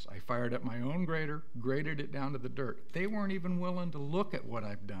years. I fired up my own grader, graded it down to the dirt. They weren't even willing to look at what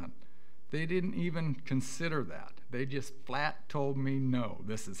I've done. They didn't even consider that. They just flat told me no,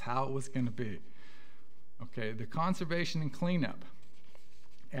 this is how it was going to be. Okay, the conservation and cleanup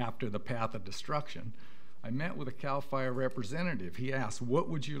after the path of destruction, I met with a CAL FIRE representative. He asked, what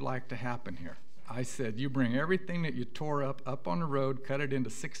would you like to happen here? I said, you bring everything that you tore up on the road, cut it into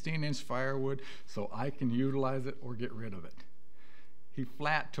 16-inch firewood so I can utilize it or get rid of it. He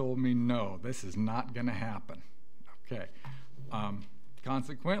flat told me, no, this is not going to happen. Okay.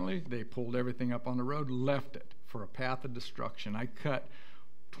 Consequently, they pulled everything up on the road, left it for a path of destruction. I cut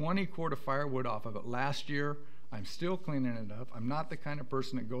 20 cord of firewood off of it last year. I'm still cleaning it up. I'm not the kind of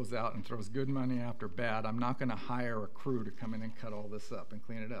person that goes out and throws good money after bad. I'm not going to hire a crew to come in and cut all this up and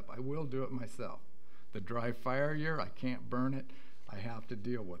clean it up. I will do it myself. The dry fire year, I can't burn it. I have to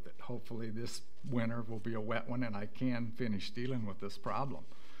deal with it. Hopefully this winter will be a wet one and I can finish dealing with this problem.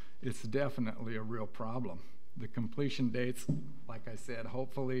 It's definitely a real problem. The completion dates, like I said,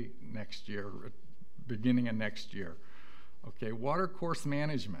 hopefully next year, beginning of next year. Okay, water course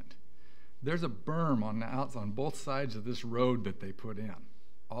management. There's a berm on the outs on both sides of this road that they put in,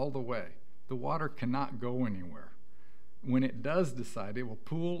 all the way. The water cannot go anywhere. When it does decide, it will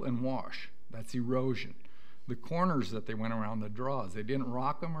pool and wash. That's erosion. The corners that they went around, the draws, they didn't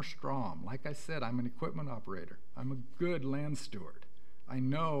rock them or straw them. Like I said, I'm an equipment operator. I'm a good land steward. I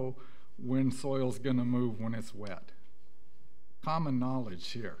know when soil's gonna move when it's wet. Common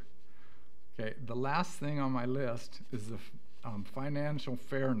knowledge here. Okay, the last thing on my list is the financial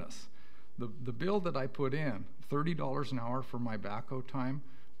fairness. The bill that I put in, $30 an hour for my backhoe time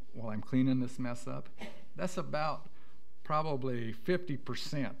while I'm cleaning this mess up, that's about probably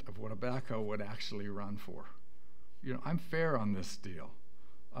 50% of what a backhoe would actually run for. You know, I'm fair on this deal.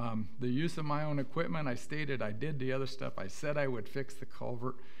 The use of my own equipment, I stated I did the other stuff. I said I would fix the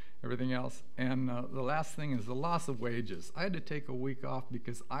culvert, everything else. And the last thing is the loss of wages. I had to take a week off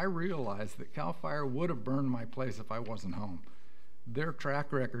because I realized that CAL FIRE would have burned my place if I wasn't home. Their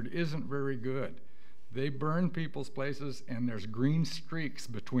track record isn't very good. They burn people's places and there's green streaks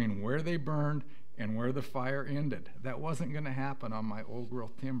between where they burned and where the fire ended. That wasn't going to happen on my old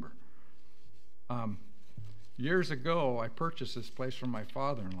growth timber. Years ago, I purchased this place from my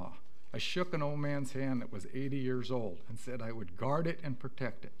father-in-law. I shook an old man's hand that was 80 years old and said I would guard it and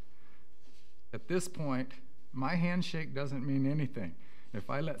protect it. At this point, my handshake doesn't mean anything if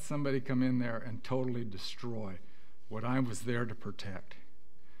I let somebody come in there and totally destroy what I was there to protect.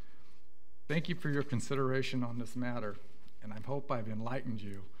 Thank you for your consideration on this matter, and I hope I've enlightened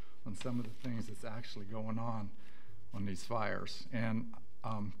you on some of the things that's actually going on these fires. And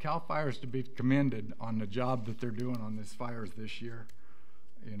CAL FIRE is to be commended on the job that they're doing on these fires this year.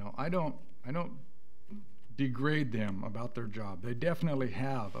 You know, I don't degrade them about their job. They definitely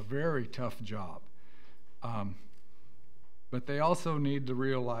have a very tough job. But they also need to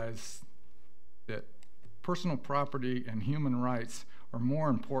realize that personal property and human rights are more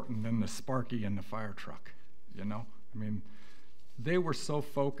important than the Sparky and the fire truck, you know? I mean, they were so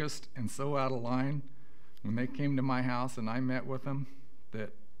focused and so out of line when they came to my house and I met with them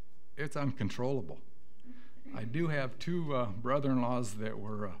that it's uncontrollable. I do have two brother-in-laws that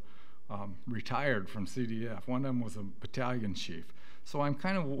were retired from CDF. One of them was a battalion chief. So I'm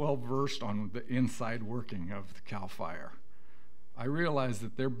kind of well-versed on the inside working of the CAL FIRE. I realize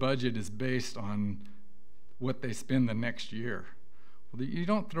that their budget is based on what they spend the next year. Well, you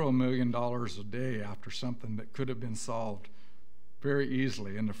don't throw $1 million a day after something that could have been solved very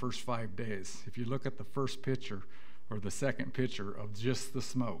easily in the first 5 days. If you look at the first picture or the second picture of just the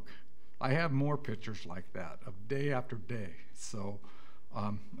smoke, I have more pictures like that of day after day. So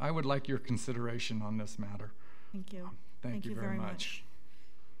I would like your consideration on this matter. Thank you. Thank you very much.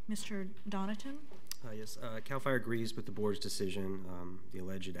 Mr. Donaton? Yes, CAL FIRE agrees with the board's decision. The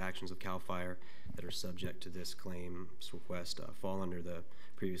alleged actions of CAL FIRE that are subject to this claim's request fall under the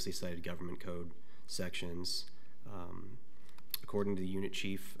previously cited government code sections. According to the unit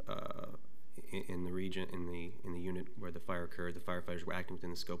chief in the region, in the unit where the fire occurred, the firefighters were acting within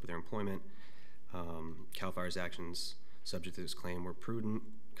the scope of their employment. CAL FIRE's actions subject to this claim were prudent,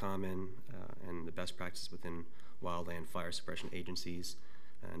 common, and the best practices within wildland fire suppression agencies.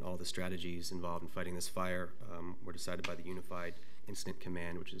 And all the strategies involved in fighting this fire were decided by the Unified Incident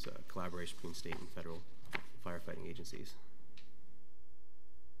Command, which is a collaboration between state and federal firefighting agencies.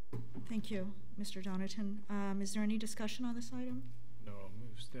 Thank you, Mr. Donaton. Is there any discussion on this item? No, I'll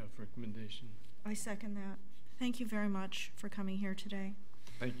move staff recommendation. I second that. Thank you very much for coming here today.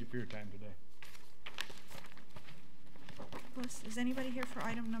 Thank you for your time today. Is anybody here for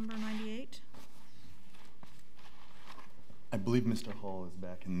item number 98? I believe Mr. Hall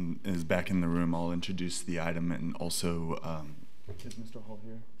is back in the room. I'll introduce the item and also is Mr. Hall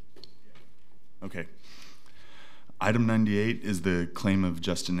here? Okay. Item 98 is the claim of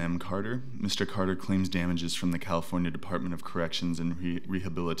Justin M. Carter. Mr. Carter claims damages from the California Department of Corrections and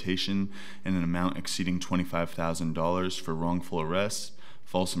Rehabilitation in an amount exceeding $25,000 for wrongful arrest,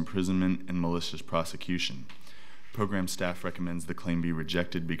 false imprisonment, and malicious prosecution. Program staff recommends the claim be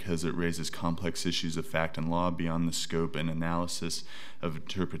rejected because it raises complex issues of fact and law beyond the scope and analysis of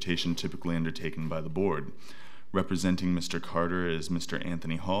interpretation typically undertaken by the board. Representing Mr. Carter is Mr.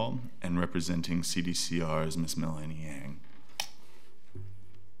 Anthony Hall, and representing CDCR is Ms. Melanie Yang.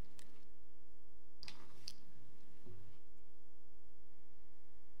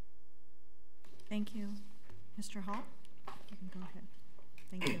 Thank you. Mr. Hall, you can go ahead.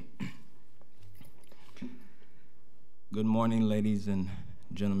 Thank you. Good morning, ladies and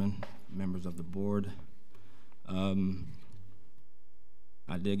gentlemen, members of the board.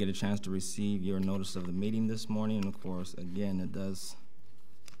 I did get a chance to receive your notice of the meeting this morning, and of course, again, it does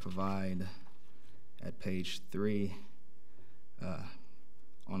provide at page 3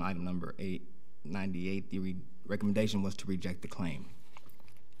 on item number 98, the recommendation was to reject the claim.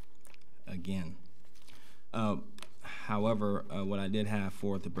 Again. However, what I did have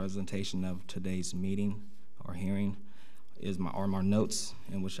for the presentation of today's meeting or hearing is my notes,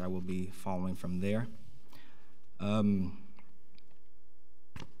 in which I will be following from there.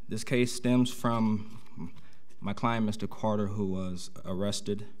 This case stems from my client, Mr. Carter, who was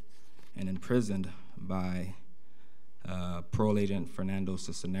arrested and imprisoned by parole agent Fernando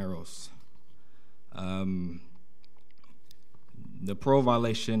Cisneros. The parole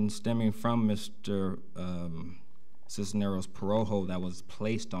violation stemming from Mr. Cisneros' parole hold that was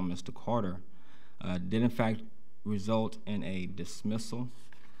placed on Mr. Carter did in fact result in a dismissal,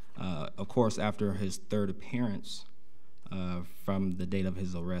 of course, after his third appearance from the date of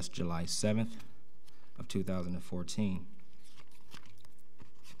his arrest, July 7th of 2014.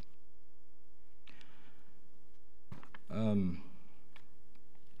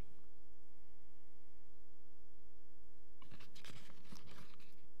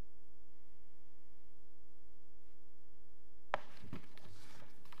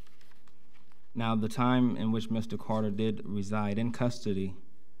 Now, the time in which Mr. Carter did reside in custody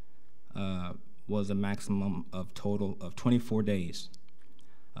was a maximum of total of 24 days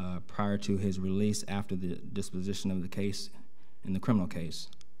prior to his release after the disposition of the case in the criminal case,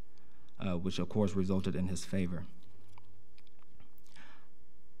 which of course resulted in his favor.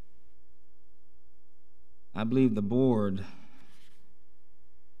 I believe the board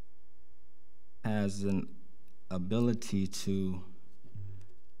has an ability to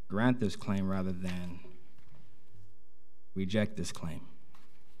grant this claim rather than reject this claim.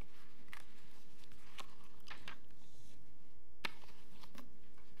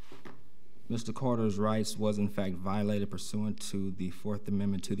 Mr. Carter's rights was in fact violated pursuant to the Fourth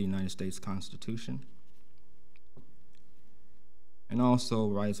Amendment to the United States Constitution, and also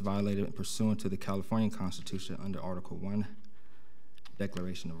rights violated pursuant to the California Constitution under Article 1,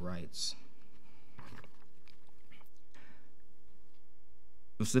 Declaration of Rights.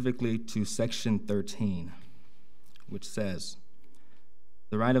 Specifically to Section 13, which says,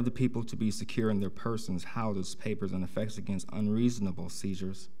 "The right of the people to be secure in their persons, houses, papers, and effects against unreasonable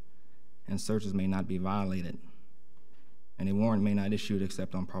seizures and searches may not be violated, and a warrant may not issue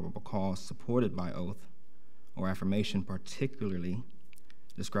except on probable cause, supported by oath or affirmation, particularly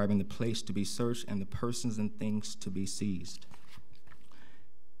describing the place to be searched and the persons and things to be seized."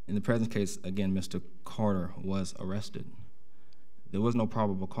 In the present case, again, Mr. Carter was arrested. There was no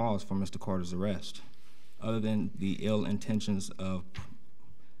probable cause for Mr. Carter's arrest, other than the ill intentions of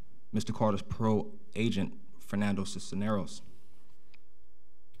Mr. Carter's parole agent, Fernando Cisneros.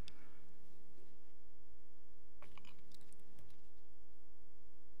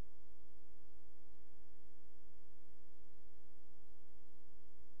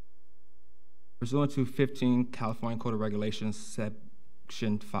 Pursuant to 15 California Code of Regulations,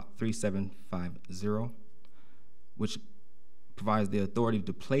 Section 3750, which provides the authority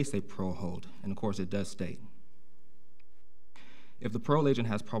to place a parole hold, and of course it does state, if the parole agent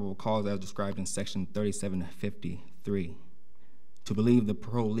has probable cause as described in Section 3753 to believe the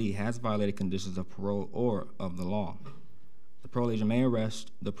parolee has violated conditions of parole or of the law, the parole agent may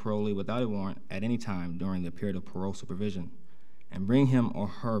arrest the parolee without a warrant at any time during the period of parole supervision and bring him or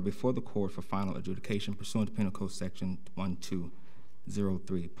her before the court for final adjudication pursuant to Penal Code Section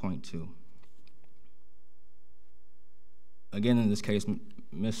 1203.2. Again, in this case,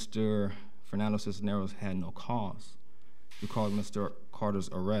 Mr. Fernando Cisneros had no cause to cause Mr. Carter's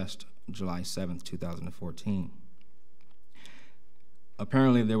arrest July 7th, 2014.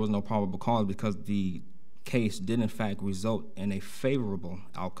 Apparently, there was no probable cause because the case did in fact result in a favorable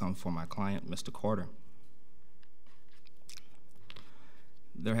outcome for my client, Mr. Carter.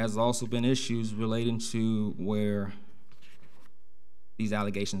 There has also been issues relating to where these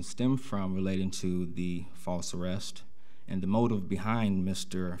allegations stem from, relating to the false arrest and the motive behind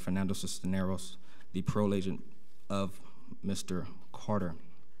Mr. Fernando Cisneros, the parole agent of Mr. Carter.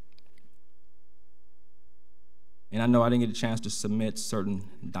 And I know I didn't get a chance to submit certain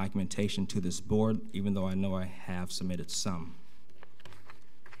documentation to this board, even though I know I have submitted some.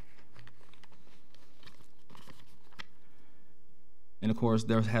 And of course,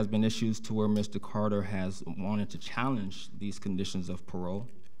 there has been issues to where Mr. Carter has wanted to challenge these conditions of parole,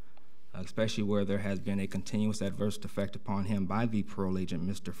 especially where there has been a continuous adverse effect upon him by the parole agent,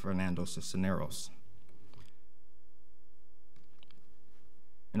 Mr. Fernando Cisneros.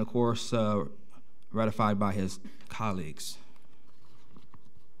 And of course, ratified by his colleagues.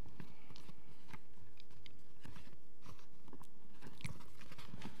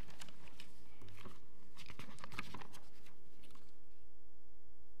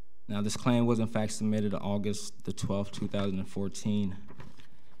 Now, this claim was in fact submitted August the 12th, 2014.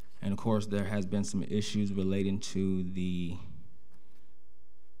 And of course, there has been some issues relating to the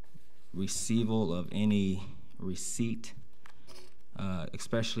receival of any receipt,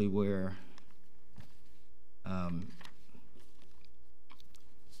 especially where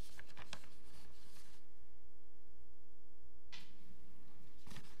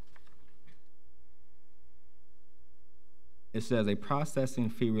it says a processing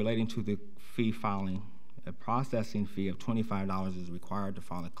fee relating to the fee filing. A processing fee of $25 is required to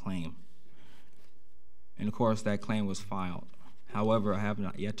file a claim. And of course, that claim was filed. However, I have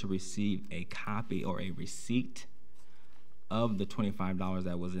not yet to receive a copy or a receipt of the $25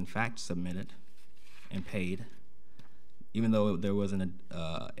 that was in fact submitted and paid, even though there was a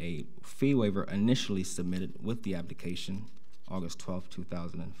fee waiver initially submitted with the application August 12,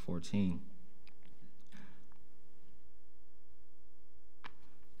 2014.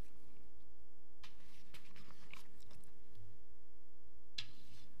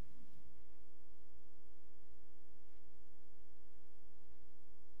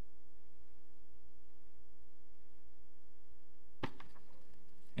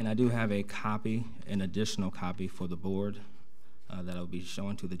 And I do have a copy, an additional copy for the board that I'll be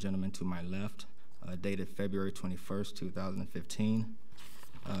showing to the gentleman to my left, dated February 21st, 2015.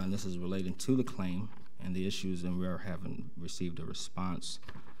 And this is relating to the claim and the issues, and we haven't received a response,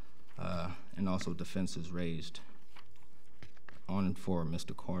 and also defenses raised on and for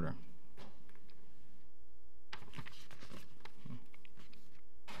Mr. Carter.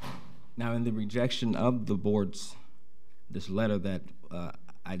 Now, in the rejection of the board's, this letter that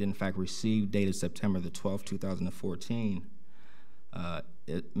I did in fact receive, dated September the 12th, 2014,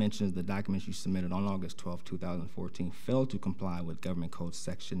 it mentions the documents you submitted on August 12, 2014 failed to comply with Government Code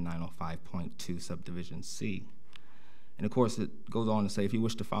Section 905.2, Subdivision C. And of course, it goes on to say, if you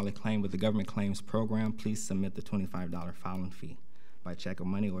wish to file a claim with the Government Claims Program, please submit the $25 filing fee by check or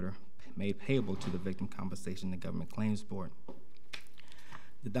money order made payable to the Victim Compensation and Government Claims Board.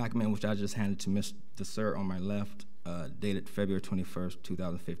 The document which I just handed to Mr. Sir on my left, dated February 21st,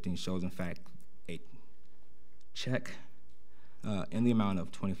 2015, shows in fact a check in the amount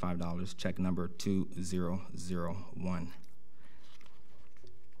of $25, check number 2001,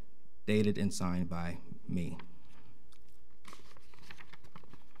 dated and signed by me.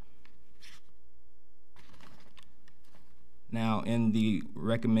 Now, in the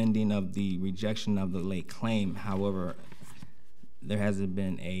recommending of the rejection of the late claim, however, there hasn't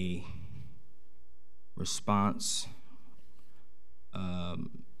been a response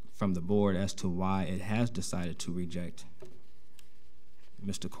from the board as to why it has decided to reject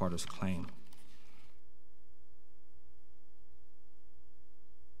Mr. Carter's claim.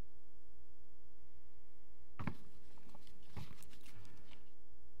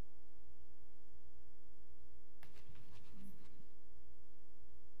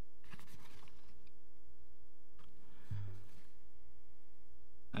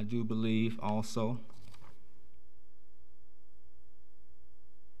 I do believe also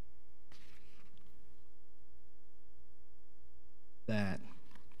that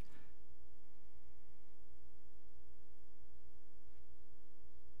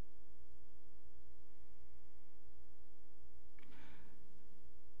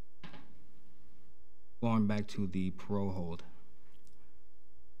going back to the parole hold,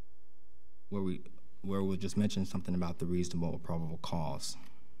 where we just mentioned something about the reasonable or probable cause.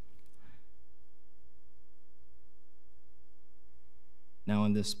 Now,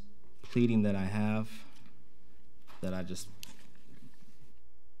 in this pleading that I have, that I just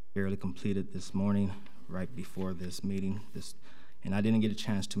barely completed this morning, right before this meeting, and I didn't get a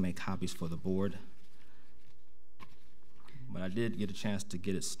chance to make copies for the board, but I did get a chance to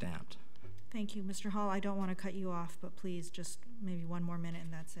get it stamped. Thank you, Mr. Hall. I don't want to cut you off, but please just maybe one more minute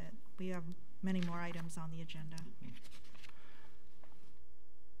and that's it. We have many more items on the agenda.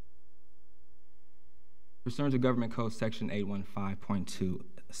 Pursuant to Government Code Section 815.2,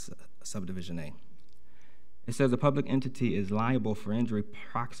 Subdivision A, it says a public entity is liable for injury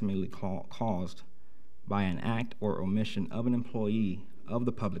proximately caused by an act or omission of an employee of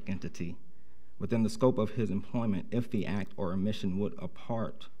the public entity within the scope of his employment if the act or omission would,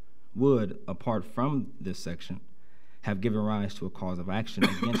 apart from this section, have given rise to a cause of action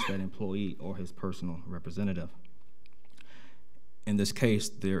against that employee or his personal representative. In this case,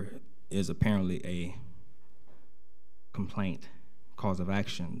 there is apparently a complaint, cause of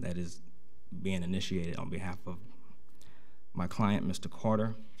action, that is being initiated on behalf of my client, Mr.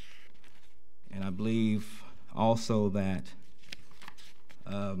 Carter. And I believe also that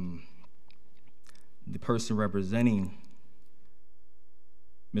the person representing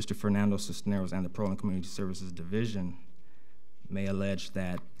Mr. Fernando Cisneros and the Parole and Community Services Division may allege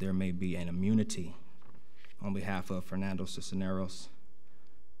that there may be an immunity on behalf of Fernando Cisneros,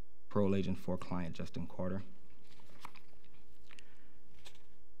 parole agent for client Justin Carter.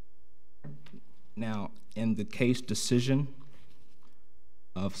 Now, in the case decision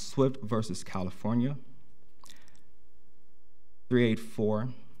of Swift versus California, 384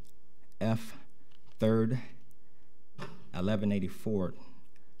 F 3rd 1184,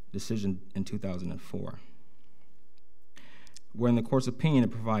 decision in 2004, where in the court's opinion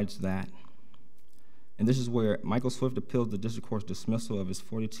it provides that, and this is where Michael Swift appeals the district court's dismissal of his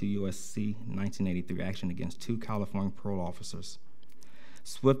 42 U.S.C. 1983 action against 2 California parole officers.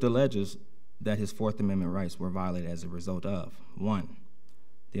 Swift alleges that his Fourth Amendment rights were violated as a result of 1,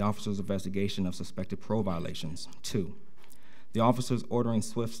 the officer's investigation of suspected parole violations, 2, the officers ordering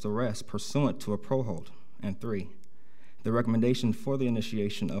Swift's arrest pursuant to a parole hold, and 3, the recommendation for the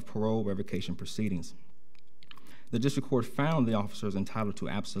initiation of parole revocation proceedings. The district court found the officers entitled to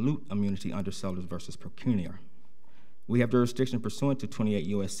absolute immunity under Sellers versus Procunior. We have jurisdiction pursuant to 28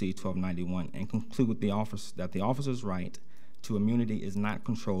 U.S.C. 1291 and conclude that the officer's right to immunity is not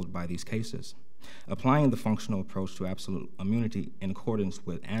controlled by these cases, applying the functional approach to absolute immunity in accordance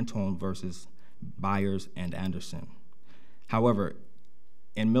with Antone versus Byers and Anderson. However,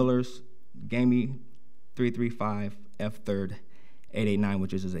 in Miller's Gamey 335 F3rd 889,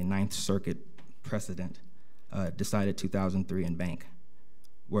 which is a Ninth Circuit precedent, decided 2003 in Bank,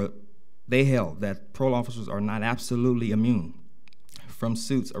 where they held that parole officers are not absolutely immune from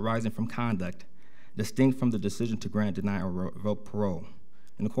suits arising from conduct distinct from the decision to grant, deny, or revoke parole.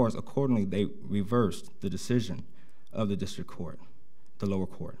 And of course, accordingly, they reversed the decision of the district court, the lower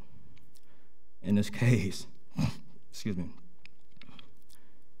court. In this case, excuse me,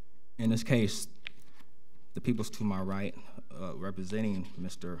 in this case, the peoples to my right, representing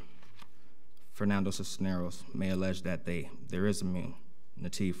Mr. Fernando Cisneros, may allege that there is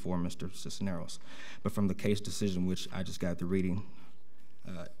immunity for Mr. Cisneros, but from the case decision, which I just got the reading,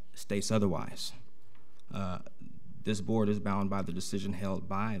 states otherwise. This board is bound by the decision held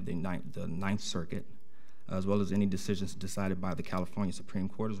by the Ninth Circuit, as well as any decisions decided by the California Supreme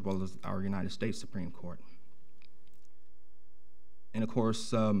Court, as well as our United States Supreme Court. And of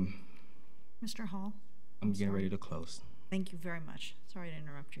course, Mr. Hall? I'm getting ready to close. Thank you very much. Sorry to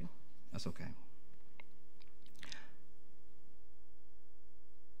interrupt you. That's okay.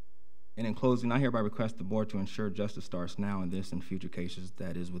 And in closing, I hereby request the board to ensure justice starts now in this and future cases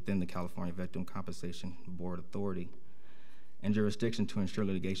that is within the California Victim Compensation Board authority and jurisdiction to ensure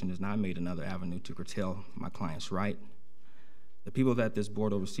litigation is not made another avenue to curtail my client's right. The people that this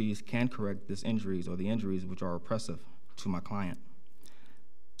board oversees can correct these injuries or the injuries which are oppressive to my client.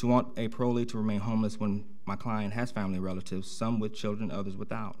 To want a parolee to remain homeless when my client has family relatives, some with children, others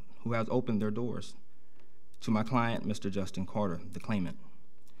without, who has opened their doors to my client, Mr. Justin Carter, the claimant,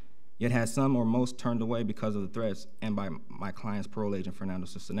 yet has some or most turned away because of the threats and by my client's parole agent, Fernando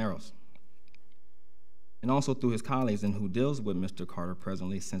Cisneros, and also through his colleagues and who deals with Mr. Carter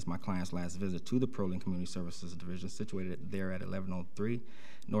presently since my client's last visit to the Parole and Community Services Division situated there at 1103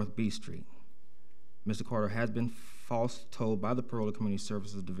 North B Street. Mr. Carter has been false told by the Parole and Community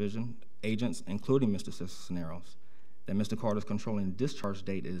Services Division agents, including Mr. Cisneros, that Mr. Carter's controlling discharge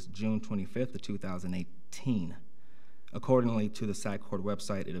date is June 25th of 2018. Accordingly to the SAC Court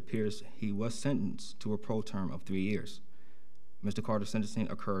website, it appears he was sentenced to a parole term of 3 years. Mr. Carter's sentencing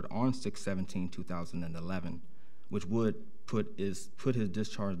occurred on 6/17/2011, which would put his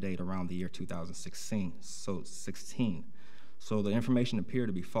discharge date around the year 2016. So the information appeared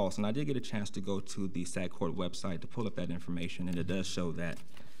to be false, and I did get a chance to go to the SAC Court website to pull up that information, and it does show that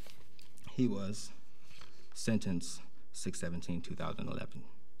he was sentenced 6/17/2011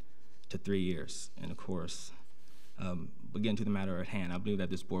 to 3 years. And of course, getting to the matter at hand, I believe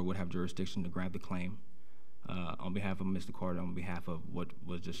that this board would have jurisdiction to grant the claim on behalf of Mr. Carter, on behalf of what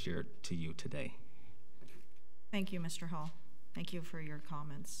was just shared to you today. Thank you, Mr. Hall. Thank you for your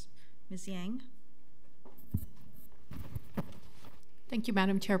comments. Ms. Yang? Thank you,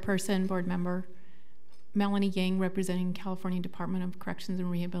 Madam Chairperson, board member. Melanie Yang, representing California Department of Corrections and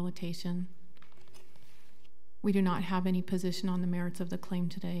Rehabilitation. We do not have any position on the merits of the claim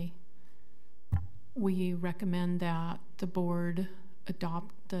today. We recommend that the board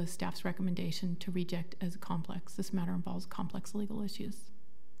adopt the staff's recommendation to reject as complex. This matter involves complex legal issues.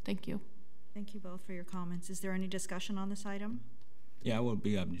 Thank you. Thank you both for your comments. Is there any discussion on this item? Yeah, I would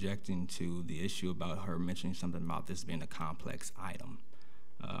be objecting to the issue about her mentioning something about this being a complex item.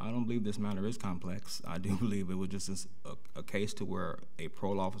 I don't believe this matter is complex. I do believe it was just a case to where a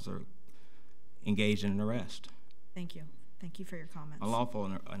parole officer engaged in an arrest. Thank you. Thank you for your comments. An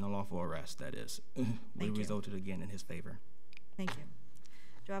unlawful arrest, that is. Which resulted again in his favor. Thank you.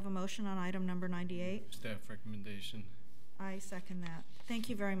 Do I have a motion on item number 98? Staff recommendation. I second that. Thank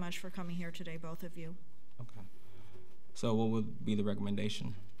you very much for coming here today, both of you. Okay. So what would be the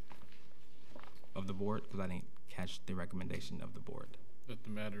recommendation of the board? Because I didn't catch the recommendation of the board. That the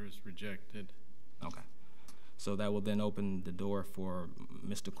matter is rejected. Okay. So that will then open the door for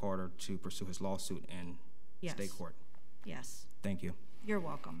Mr. Carter to pursue his lawsuit in state court. Yes. Thank you. You're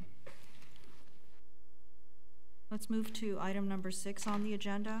welcome. Let's move to item number 6 on the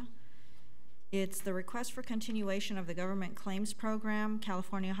agenda. It's the request for continuation of the Government Claims Program,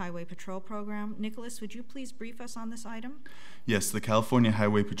 California Highway Patrol Program. Nicholas, would you please brief us on this item? Yes, the California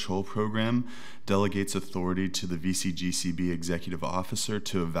Highway Patrol Program delegates authority to the VCGCB Executive Officer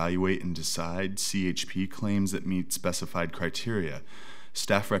to evaluate and decide CHP claims that meet specified criteria.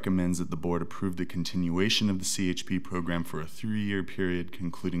 Staff recommends that the board approve the continuation of the CHP program for a 3-year period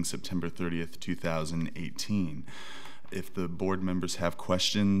concluding September 30th, 2018. If the board members have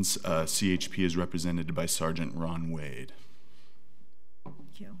questions, CHP is represented by Sergeant Ron Wade.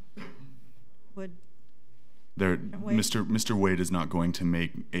 Thank you. Would Mr. Wade is not going to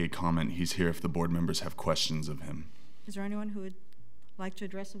make a comment. He's here if the board members have questions of him. Is there anyone who would like to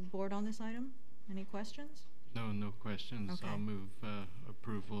address the board on this item? Any questions? No questions. Okay. I'll move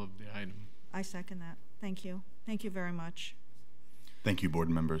approval of the item. I second that. Thank you. Thank you very much. Thank you, board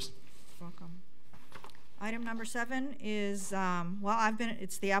members. Welcome. Item number 7 is,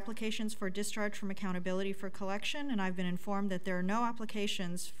 it's the applications for discharge from accountability for collection, and I've been informed that there are no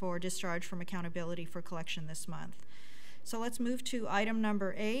applications for discharge from accountability for collection this month. So let's move to item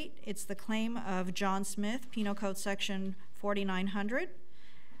number 8. It's the claim of John Smith, Penal Code Section 4900.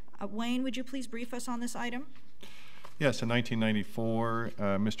 Wayne, would you please brief us on this item? Yes, in 1994,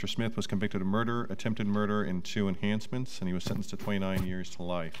 Mr. Smith was convicted of murder, attempted murder, and 2 enhancements, and he was sentenced to 29 years to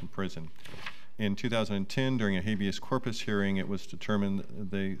life in prison. In 2010, during a habeas corpus hearing, it was determined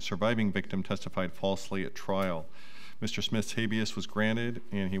the surviving victim testified falsely at trial. Mr. Smith's habeas was granted,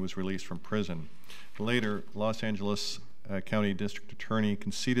 and he was released from prison. Later, Los Angeles County District Attorney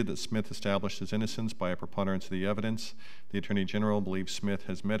conceded that Smith established his innocence by a preponderance of the evidence. The Attorney General believes Smith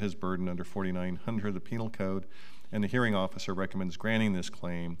has met his burden under 4900 of the Penal Code, and the hearing officer recommends granting this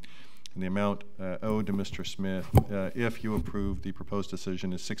claim. And the amount owed to Mr. Smith, if you approve the proposed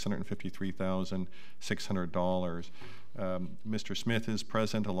decision, is $653,600. Mr. Smith is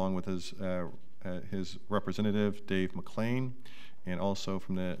present along with his representative, Dave McLean, and also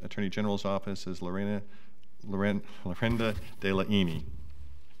from the Attorney General's office is Lorenda De La Ini.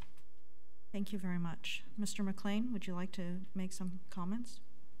 Thank you very much. Mr. McLean, would you like to make some comments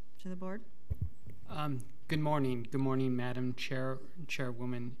to the board? Good morning. Good morning, Madam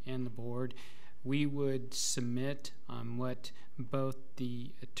Chairwoman and the board. We would submit what both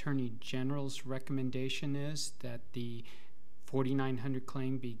the Attorney General's recommendation is, that the 4900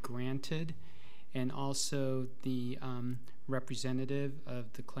 claim be granted, and also the representative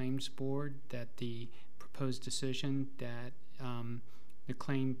of the claims board that the proposed decision that the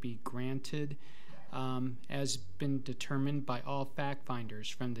claim be granted has been determined by all fact finders,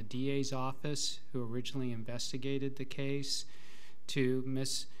 from the DA's office, who originally investigated the case, to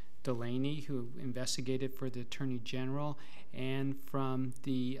Ms. Delaney, who investigated for the Attorney General, and from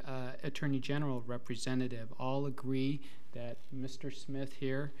the Attorney General representative. All agree that Mr. Smith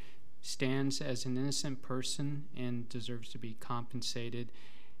here stands as an innocent person and deserves to be compensated.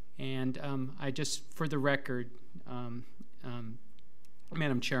 And I just, for the record,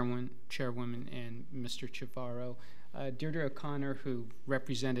 Madam Chairwoman and Mr. Chavarro, Deirdre O'Connor, who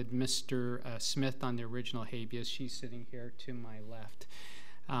represented Mr. Smith on the original habeas, she's sitting here to my left.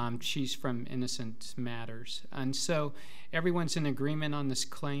 She's from Innocent Matters. And so everyone's in agreement on this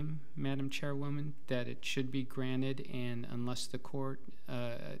claim, Madam Chairwoman, that it should be granted, and unless the court,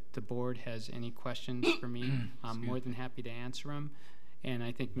 the board has any questions for me, I'm more than happy to answer them. And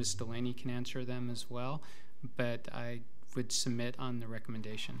I think Ms. Delaney can answer them as well, but I would submit on the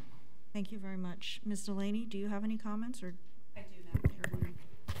recommendation. Thank you very much. Ms. Delaney, do you have any comments? Or I do, Madam Chairwoman.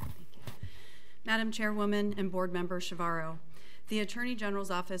 Thank you. Madam Chairwoman and Board Member Chavarro, the Attorney General's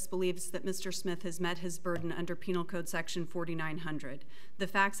office believes that Mr. Smith has met his burden under Penal Code Section 4900. The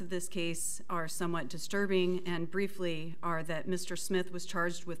facts of this case are somewhat disturbing, and briefly are that Mr. Smith was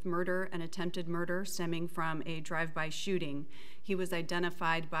charged with murder and attempted murder stemming from a drive-by shooting. He was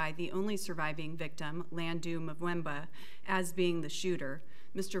identified by the only surviving victim, Landu Mvwemba, as being the shooter.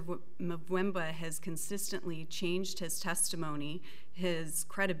 Mr. Mvwemba has consistently changed his testimony. His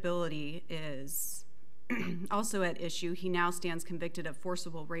credibility is also at issue. He now stands convicted of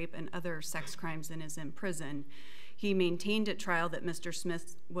forcible rape and other sex crimes and is in prison. He maintained at trial that Mr.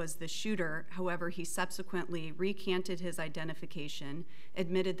 Smith was the shooter. However, he subsequently recanted his identification,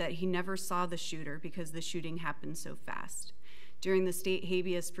 admitted that he never saw the shooter because the shooting happened so fast. During the state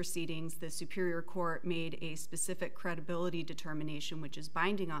habeas proceedings, the Superior Court made a specific credibility determination, which is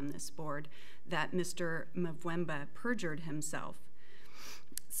binding on this board, that Mr. Mvwemba perjured himself.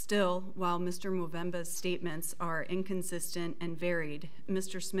 Still, while Mr. Mvwemba's statements are inconsistent and varied,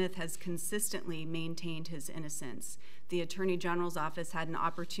 Mr. Smith has consistently maintained his innocence. The Attorney General's office had an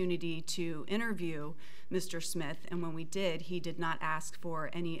opportunity to interview Mr. Smith, and when we did, he did not ask for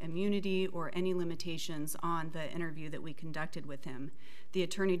any immunity or any limitations on the interview that we conducted with him. The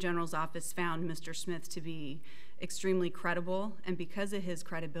Attorney General's office found Mr. Smith to be extremely credible, and because of his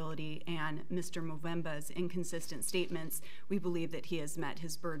credibility and Mr. Mvwemba's inconsistent statements, we believe that he has met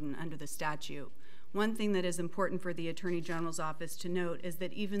his burden under the statute. One thing that is important for the Attorney General's office to note is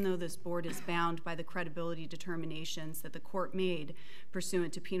that even though this board is bound by the credibility determinations that the court made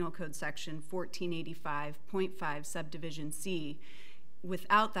pursuant to Penal Code Section 1485.5 Subdivision C,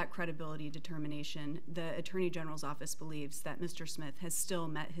 without that credibility determination, the Attorney General's office believes that Mr. Smith has still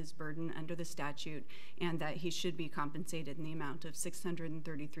met his burden under the statute and that he should be compensated in the amount of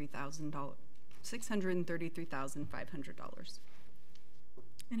 $633,500.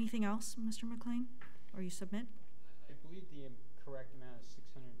 Anything else, Mr. McLean? Or you submit? I believe the correct amount is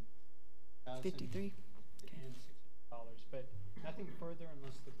 $600,000. 53. And $600, but nothing further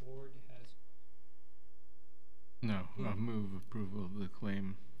unless the board has. No, I'll move approval of the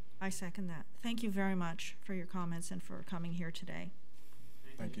claim. I second that. Thank you very much for your comments and for coming here today.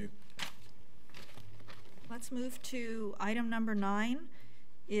 Thank you. Let's move to item number 9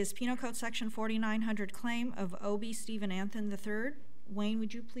 is Penal Code Section 4900 claim of O.B. Stephen Anthony III. Wayne,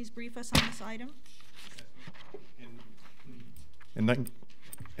 would you please brief us on this item? In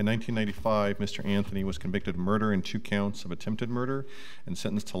 1995, Mr. Anthony was convicted of murder and 2 counts of attempted murder and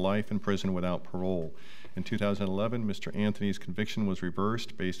sentenced to life in prison without parole. In 2011, Mr. Anthony's conviction was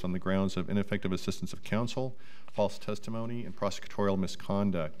reversed based on the grounds of ineffective assistance of counsel, false testimony, and prosecutorial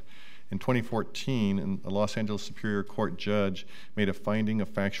misconduct. In 2014, a Los Angeles Superior Court judge made a finding of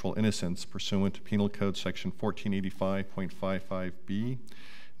factual innocence pursuant to Penal Code Section 1485.55b.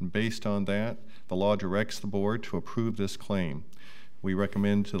 And based on that, the law directs the board to approve this claim. We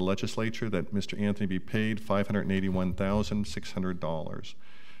recommend to the legislature that Mr. Anthony be paid $581,600.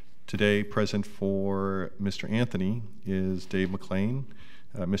 Today, present for Mr. Anthony is Dave McLean.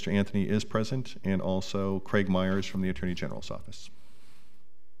 Mr. Anthony is present, and also Craig Myers from the Attorney General's office.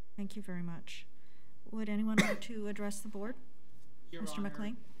 Thank you very much. Would anyone like to address the board? Your Mr. Honor,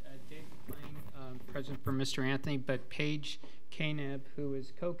 McLean? Dave McLean, present for Mr. Anthony, but Paige Caneb, who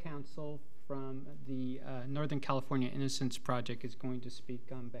is co-counsel from the Northern California Innocence Project, is going to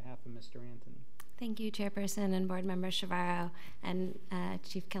speak on behalf of Mr. Anthony. Thank you, Chairperson and Board Member Chavarro and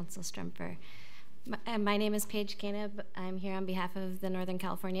Chief Counsel Strumper. My name is Paige Caneb. I'm here on behalf of the Northern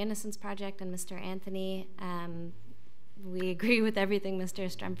California Innocence Project and Mr. Anthony. We agree with everything Mr.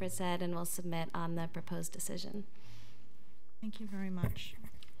 Strumper said and will submit on the proposed decision. Thank you very much.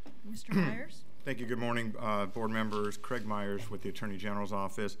 Mr. Myers? Thank you. Good morning, board members. Craig Myers with the Attorney General's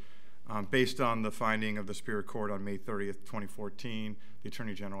office. Based on the finding of the Superior Court on May 30th, 2014, the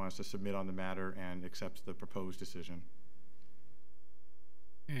Attorney General has to submit on the matter and accepts the proposed decision.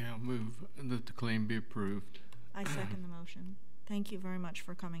 Yeah, I'll move that the claim be approved. I second the motion. Thank you very much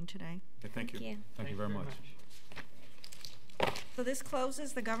for coming today. Okay, thank you. Thank you very much. So this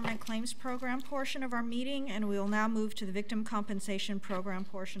closes the Government Claims Program portion of our meeting, and we will now move to the Victim Compensation Program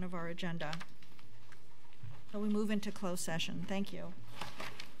portion of our agenda. So we move into closed session. Thank you.